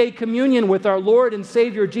 Seventh-day communion with our Lord and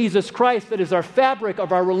Savior Jesus Christ, that is our fabric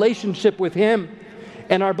of our relationship with him.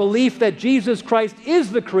 And our belief that Jesus Christ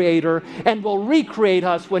is the Creator and will recreate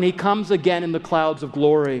us when he comes again in the clouds of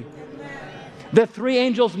glory. The three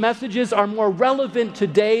angels' messages are more relevant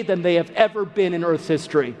today than they have ever been in Earth's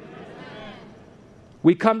history.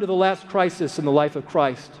 We come to the last crisis in the life of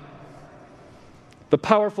Christ. The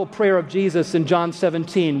powerful prayer of Jesus in John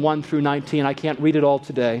 17, 1 through 19. I can't read it all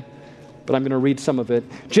today, but I'm going to read some of it.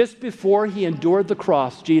 Just before he endured the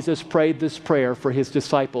cross, Jesus prayed this prayer for his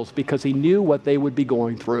disciples because he knew what they would be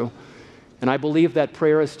going through. And I believe that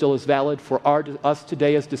prayer is still as valid for us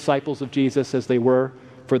today as disciples of Jesus as they were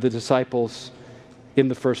for the disciples in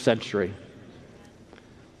the first century.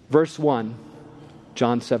 Verse 1,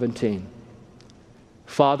 John 17.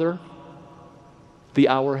 Father, the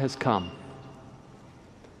hour has come.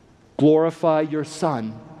 Glorify your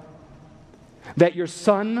Son, that your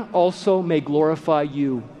Son also may glorify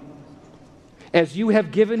you. As you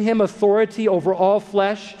have given him authority over all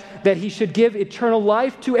flesh, that he should give eternal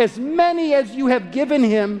life to as many as you have given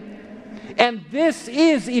him. And this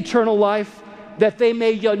is eternal life, that they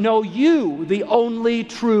may know you, the only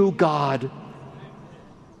true God,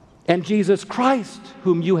 and Jesus Christ,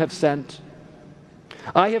 whom you have sent.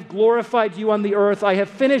 I have glorified you on the earth. I have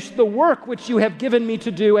finished the work which you have given me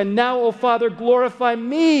to do. And now, O Father, glorify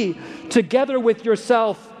me together with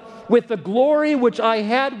yourself, with the glory which I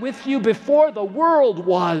had with you before the world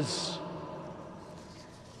was.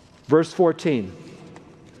 Verse 14.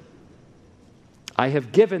 I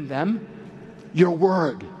have given them your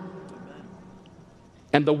word,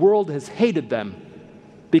 and the world has hated them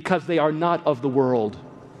because they are not of the world.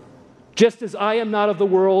 Just as I am not of the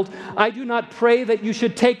world, I do not pray that you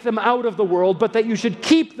should take them out of the world, but that you should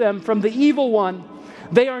keep them from the evil one.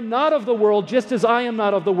 They are not of the world, just as I am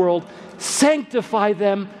not of the world. Sanctify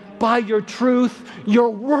them by your truth. Your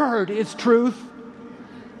word is truth.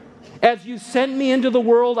 As you sent me into the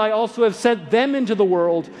world, I also have sent them into the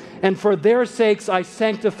world, and for their sakes I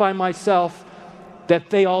sanctify myself, that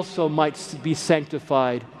they also might be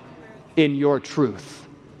sanctified in your truth.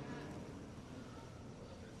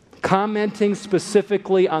 Commenting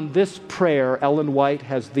specifically on this prayer, Ellen White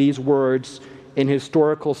has these words in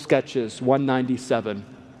Historical Sketches 197.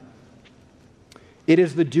 It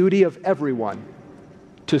is the duty of everyone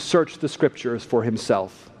to search the Scriptures for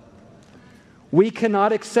himself. We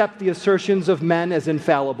cannot accept the assertions of men as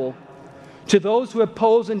infallible. To those who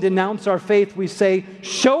oppose and denounce our faith, we say,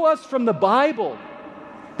 show us from the Bible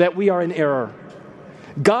that we are in error.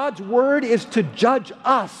 God's word is to judge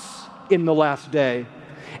us in the last day.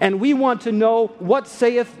 And we want to know what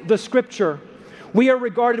saith the Scripture. We are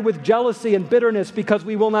regarded with jealousy and bitterness because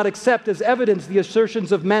we will not accept as evidence the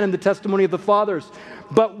assertions of men and the testimony of the fathers.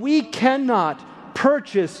 But we cannot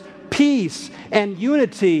purchase peace and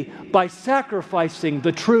unity by sacrificing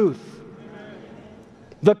the truth.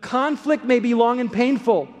 The conflict may be long and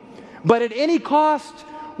painful, but at any cost,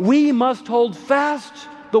 we must hold fast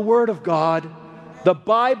the Word of God. The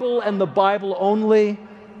Bible and the Bible only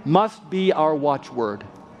must be our watchword.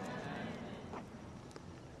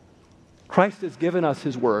 Christ has given us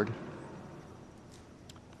His Word.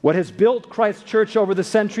 What has built Christ's church over the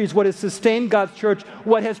centuries, what has sustained God's church,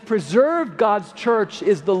 what has preserved God's church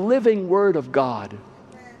is the living Word of God.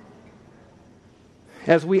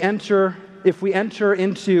 If we enter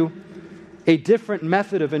into a different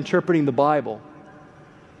method of interpreting the Bible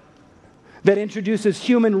that introduces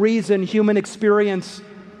human reason, human experience,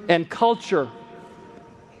 and culture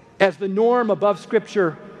as the norm above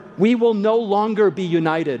Scripture, we will no longer be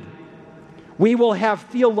united. We will have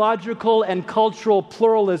theological and cultural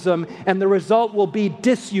pluralism, and the result will be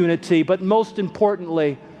disunity, but most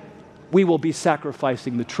importantly, we will be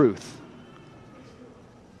sacrificing the truth.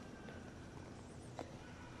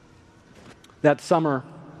 That summer,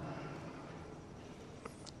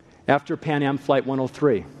 after Pan Am Flight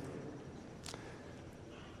 103,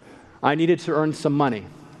 I needed to earn some money.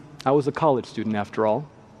 I was a college student after all.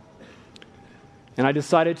 And I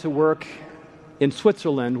decided to work in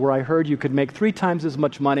Switzerland, where I heard you could make 3 times as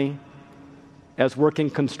much money as working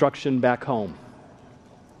construction back home.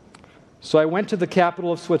 So I went to the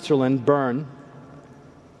capital of Switzerland, Bern,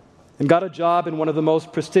 and got a job in one of the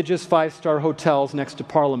most prestigious 5-star hotels next to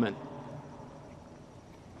Parliament.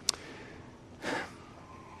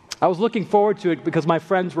 I was looking forward to it because my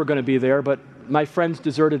friends were going to be there, but my friends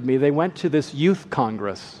deserted me. They went to this youth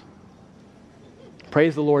congress.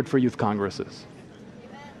 Praise the Lord for youth congresses.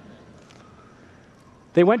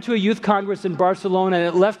 They went to a youth congress in Barcelona, and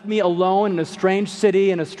it left me alone in a strange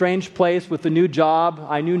city, in a strange place with a new job.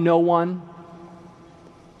 I knew no one.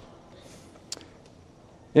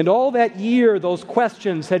 And all that year, those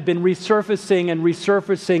questions had been resurfacing and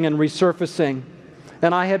resurfacing and resurfacing.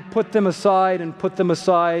 And I had put them aside and put them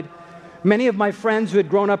aside. Many of my friends who had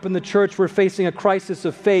grown up in the church were facing a crisis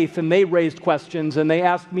of faith, and they raised questions, and they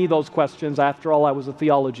asked me those questions. After all, I was a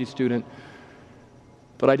theology student,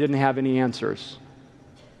 but I didn't have any answers.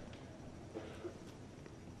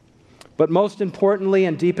 But most importantly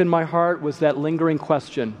and deep in my heart was that lingering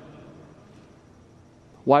question: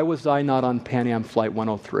 why was I not on Pan Am Flight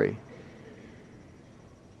 103?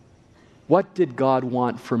 What did God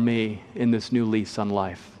want for me in this new lease on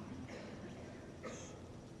life?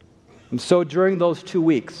 And so during those 2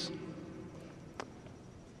 weeks,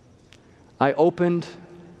 I opened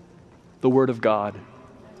the Word of God.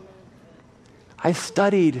 I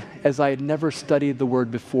studied as I had never studied the Word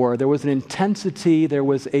before. There was an intensity, there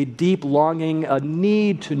was a deep longing, a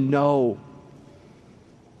need to know.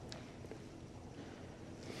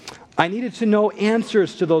 I needed to know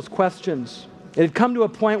answers to those questions. It had come to a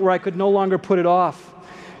point where I could no longer put it off.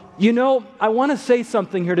 You know, I want to say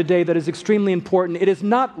something here today that is extremely important. It is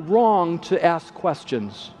not wrong to ask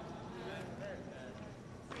questions.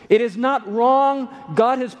 It is not wrong.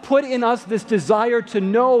 God has put in us this desire to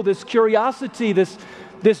know, this curiosity, this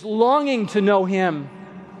longing to know Him.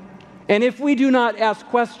 And if we do not ask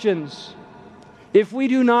questions, if we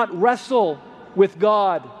do not wrestle with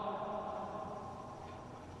God,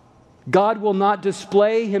 God will not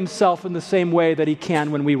display Himself in the same way that He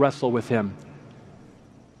can when we wrestle with Him.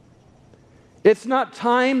 It's not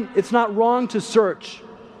wrong to search.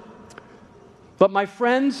 But my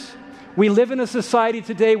friends, we live in a society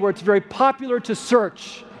today where it's very popular to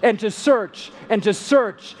search and to search and to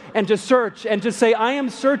search and to search and to say, I am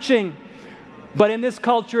searching. But in this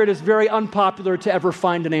culture, it is very unpopular to ever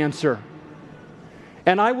find an answer.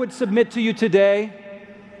 And I would submit to you today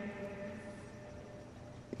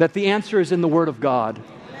that the answer is in the Word of God.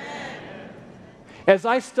 As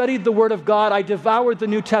I studied the Word of God, I devoured the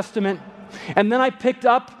New Testament, and then I picked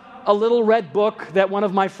up a little red book that one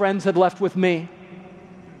of my friends had left with me.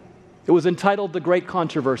 It was entitled The Great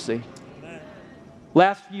Controversy.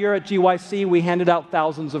 Last year at GYC, we handed out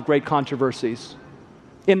thousands of great controversies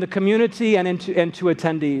in the community and to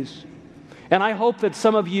attendees. And I hope that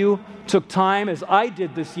some of you took time, as I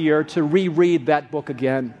did this year, to reread that book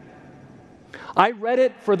again. I read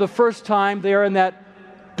it for the first time there in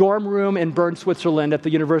that dorm room in Bern, Switzerland at the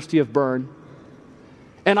University of Bern.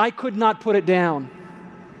 And I could not put it down.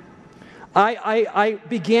 I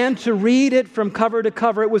began to read it from cover to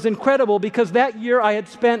cover. It was incredible because that year I had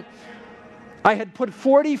put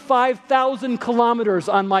 45,000 kilometers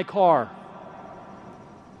on my car.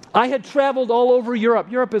 I had traveled all over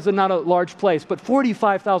Europe. Europe is not a large place, but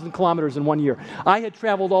 45,000 kilometers in 1 year. I had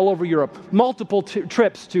traveled all over Europe, multiple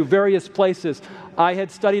trips to various places. I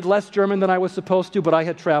had studied less German than I was supposed to, but I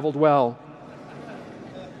had traveled well.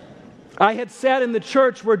 I had sat in the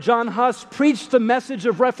church where John Huss preached the message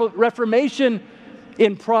of Reformation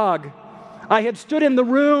in Prague. I had stood in the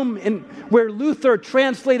room where Luther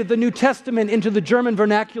translated the New Testament into the German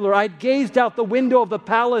vernacular. I had gazed out the window of the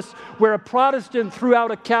palace where a Protestant threw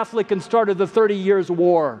out a Catholic and started the 30 Years'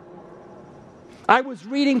 War. I was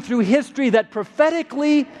reading through history that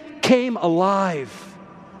prophetically came alive.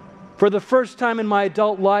 For the first time in my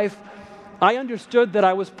adult life, I understood that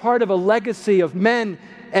I was part of a legacy of men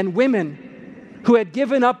and women who had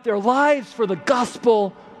given up their lives for the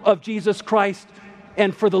gospel of Jesus Christ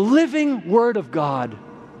and for the living Word of God.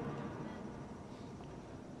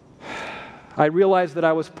 I realized that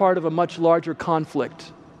I was part of a much larger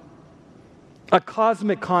conflict, a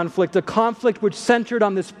cosmic conflict, a conflict which centered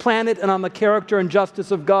on this planet and on the character and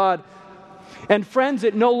justice of God. And friends,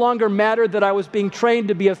 it no longer mattered that I was being trained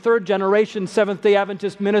to be a third-generation Seventh-day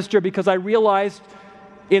Adventist minister, because I realized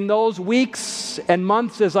in those weeks and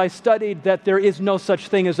months as I studied that there is no such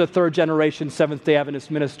thing as a third-generation Seventh-day Adventist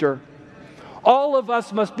minister. All of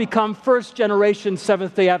us must become first-generation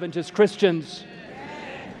Seventh-day Adventist Christians.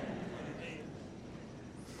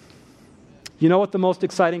 You know what the most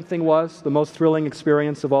exciting thing was? The most thrilling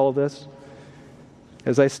experience of all of this?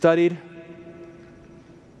 As I studied,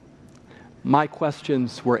 my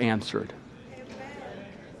questions were answered.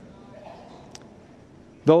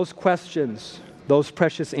 Those questions, those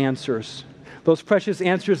precious answers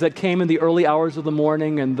that came in the early hours of the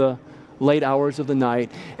morning and the late hours of the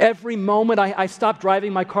night. Every moment I stopped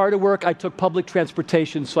driving my car to work, I took public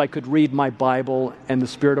transportation so I could read my Bible and the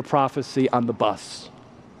Spirit of Prophecy on the bus.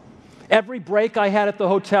 Every break I had at the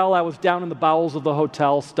hotel, I was down in the bowels of the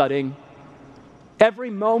hotel studying. Every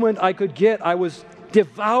moment I could get, I was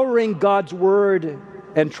devouring God's Word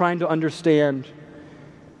and trying to understand.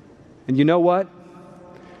 And you know what?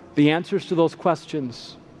 The answers to those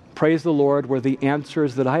questions, praise the Lord, were the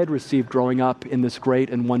answers that I had received growing up in this great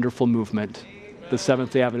and wonderful movement, the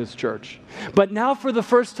Seventh-day Adventist Church. But now for the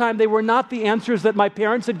first time, they were not the answers that my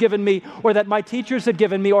parents had given me or that my teachers had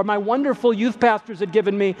given me or my wonderful youth pastors had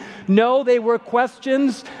given me. No, they were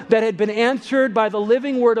questions that had been answered by the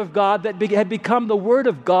living Word of God that had become the Word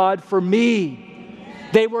of God for me.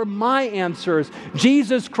 They were my answers.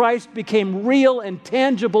 Jesus Christ became real and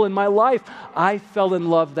tangible in my life. I fell in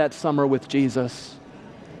love that summer with Jesus.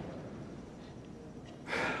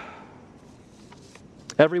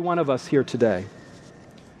 Every one of us here today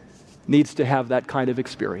needs to have that kind of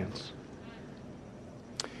experience.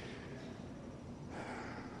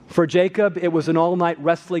 For Jacob, it was an all-night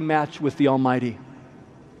wrestling match with the Almighty.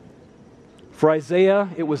 For Isaiah,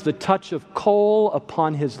 it was the touch of coal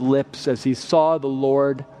upon his lips as he saw the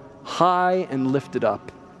Lord high and lifted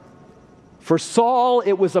up. For Saul,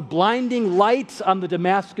 it was a blinding light on the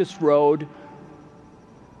Damascus road.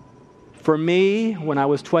 For me, when I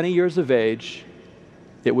was 20 years of age,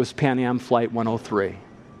 it was Pan Am Flight 103.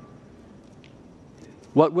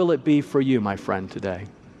 What will it be for you, my friend, today?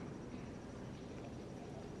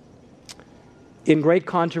 In Great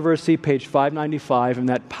Controversy, page 595, in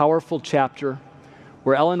that powerful chapter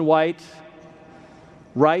where Ellen White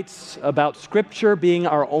writes about Scripture being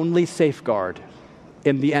our only safeguard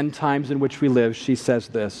in the end times in which we live, she says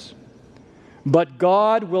this: "But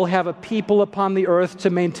God will have a people upon the earth to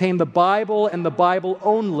maintain the Bible and the Bible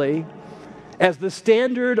only as the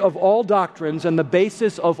standard of all doctrines and the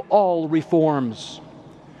basis of all reforms."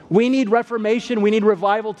 We need reformation, we need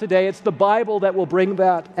revival today. It's the Bible that will bring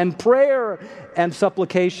that, and prayer and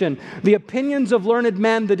supplication. The opinions of learned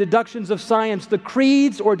men, the deductions of science, the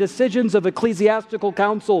creeds or decisions of ecclesiastical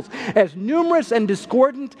councils, as numerous and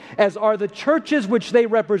discordant as are the churches which they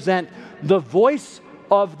represent, the voice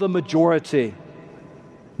of the majority.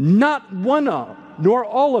 Not one of, nor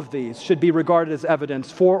all of these should be regarded as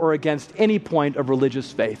evidence for or against any point of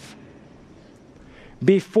religious faith.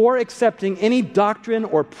 Before accepting any doctrine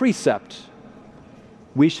or precept,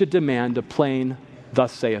 we should demand a plain,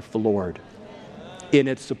 "Thus saith the Lord," in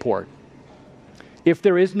its support. If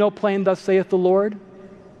there is no plain, "Thus saith the Lord,"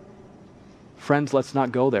 friends, let's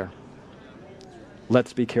not go there.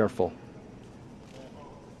 Let's be careful.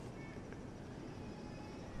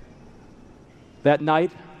 That night,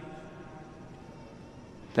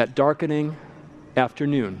 that darkening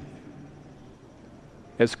afternoon,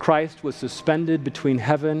 as Christ was suspended between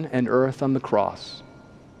heaven and earth on the cross,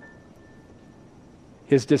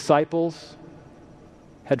 his disciples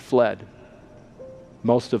had fled,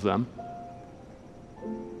 most of them.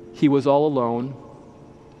 He was all alone.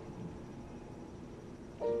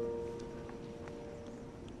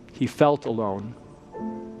 He felt alone.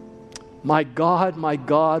 my God,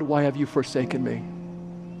 why have you forsaken me?"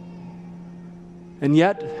 And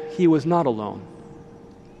yet, he was not alone.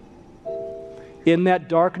 In that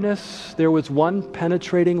darkness, there was one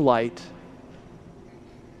penetrating light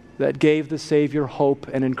that gave the Savior hope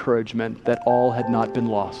and encouragement that all had not been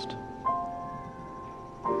lost.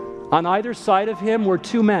 On either side of him were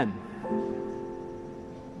two men,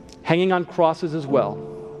 hanging on crosses as well.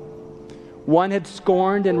 One had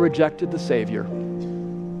scorned and rejected the Savior,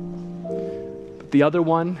 but the other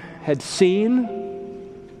one had seen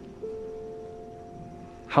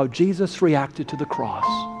how Jesus reacted to the cross,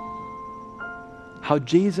 how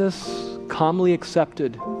Jesus calmly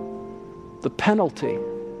accepted the penalty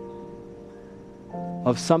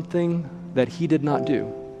of something that he did not do.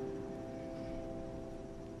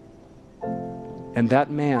 And that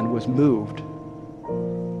man was moved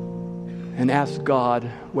and asked God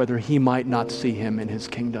whether he might not see him in his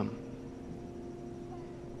kingdom.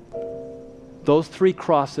 Those three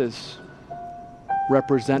crosses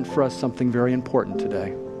represent for us something very important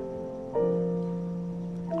today.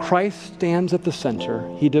 Christ stands at the center.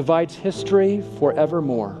 He divides history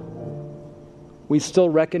forevermore. We still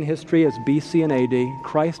reckon history as BC and AD.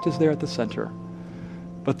 Christ is there at the center.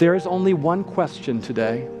 But there is only one question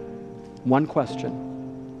today. One question.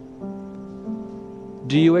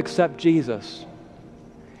 Do you accept Jesus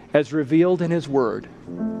as revealed in his word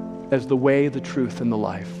as the way, the truth, and the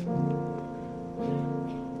life?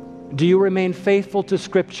 Do you remain faithful to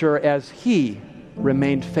Scripture as he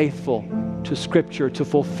remained faithful to Scripture to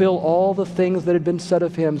fulfill all the things that had been said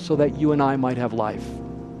of him so that you and I might have life.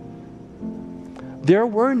 There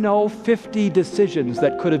were no 50 decisions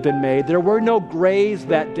that could have been made. There were no grays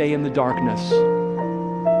that day in the darkness.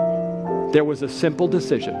 There was a simple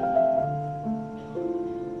decision.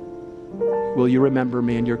 Will you remember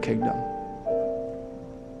me in your kingdom?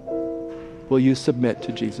 Will you submit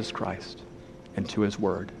to Jesus Christ and to his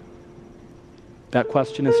word? That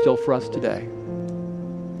question is still for us today.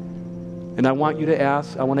 And I want to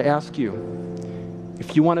ask you,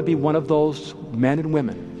 if you want to be one of those men and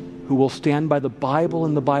women who will stand by the Bible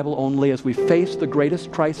and the Bible only as we face the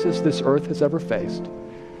greatest crisis this earth has ever faced.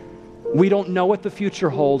 We don't know what the future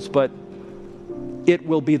holds, but it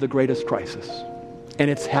will be the greatest crisis. And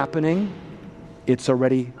it's happening. It's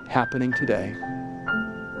already happening today.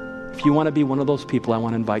 If you want to be one of those people, I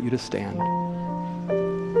want to invite you to stand.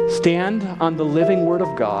 Stand on the living Word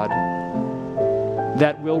of God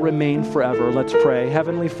that will remain forever. Let's pray.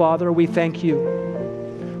 Heavenly Father, we thank you.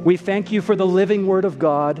 We thank you for the living Word of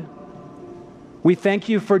God. We thank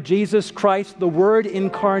you for Jesus Christ, the Word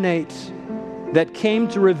incarnate that came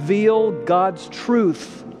to reveal God's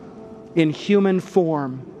truth in human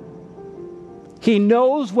form. He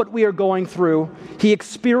knows what we are going through. He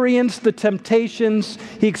experienced the temptations.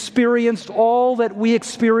 He experienced all that we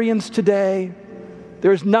experience today.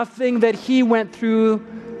 There's nothing that he went through,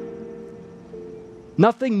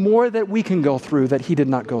 nothing more that we can go through that he did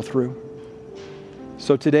not go through.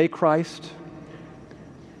 So today, Christ,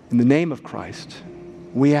 in the name of Christ,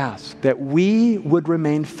 we ask that we would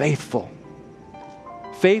remain faithful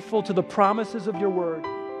to the promises of your word.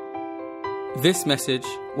 This message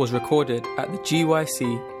was recorded at the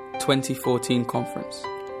GYC 2014 conference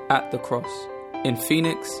at the Cross in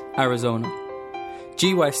Phoenix, Arizona.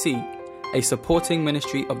 GYC, a supporting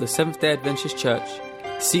ministry of the Seventh-day Adventist Church,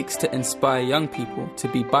 seeks to inspire young people to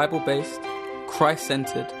be Bible-based,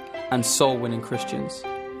 Christ-centered, and soul-winning Christians.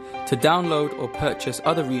 To download or purchase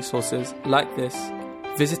other resources like this,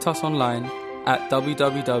 visit us online at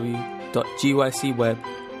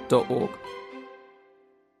www.gycweb.org.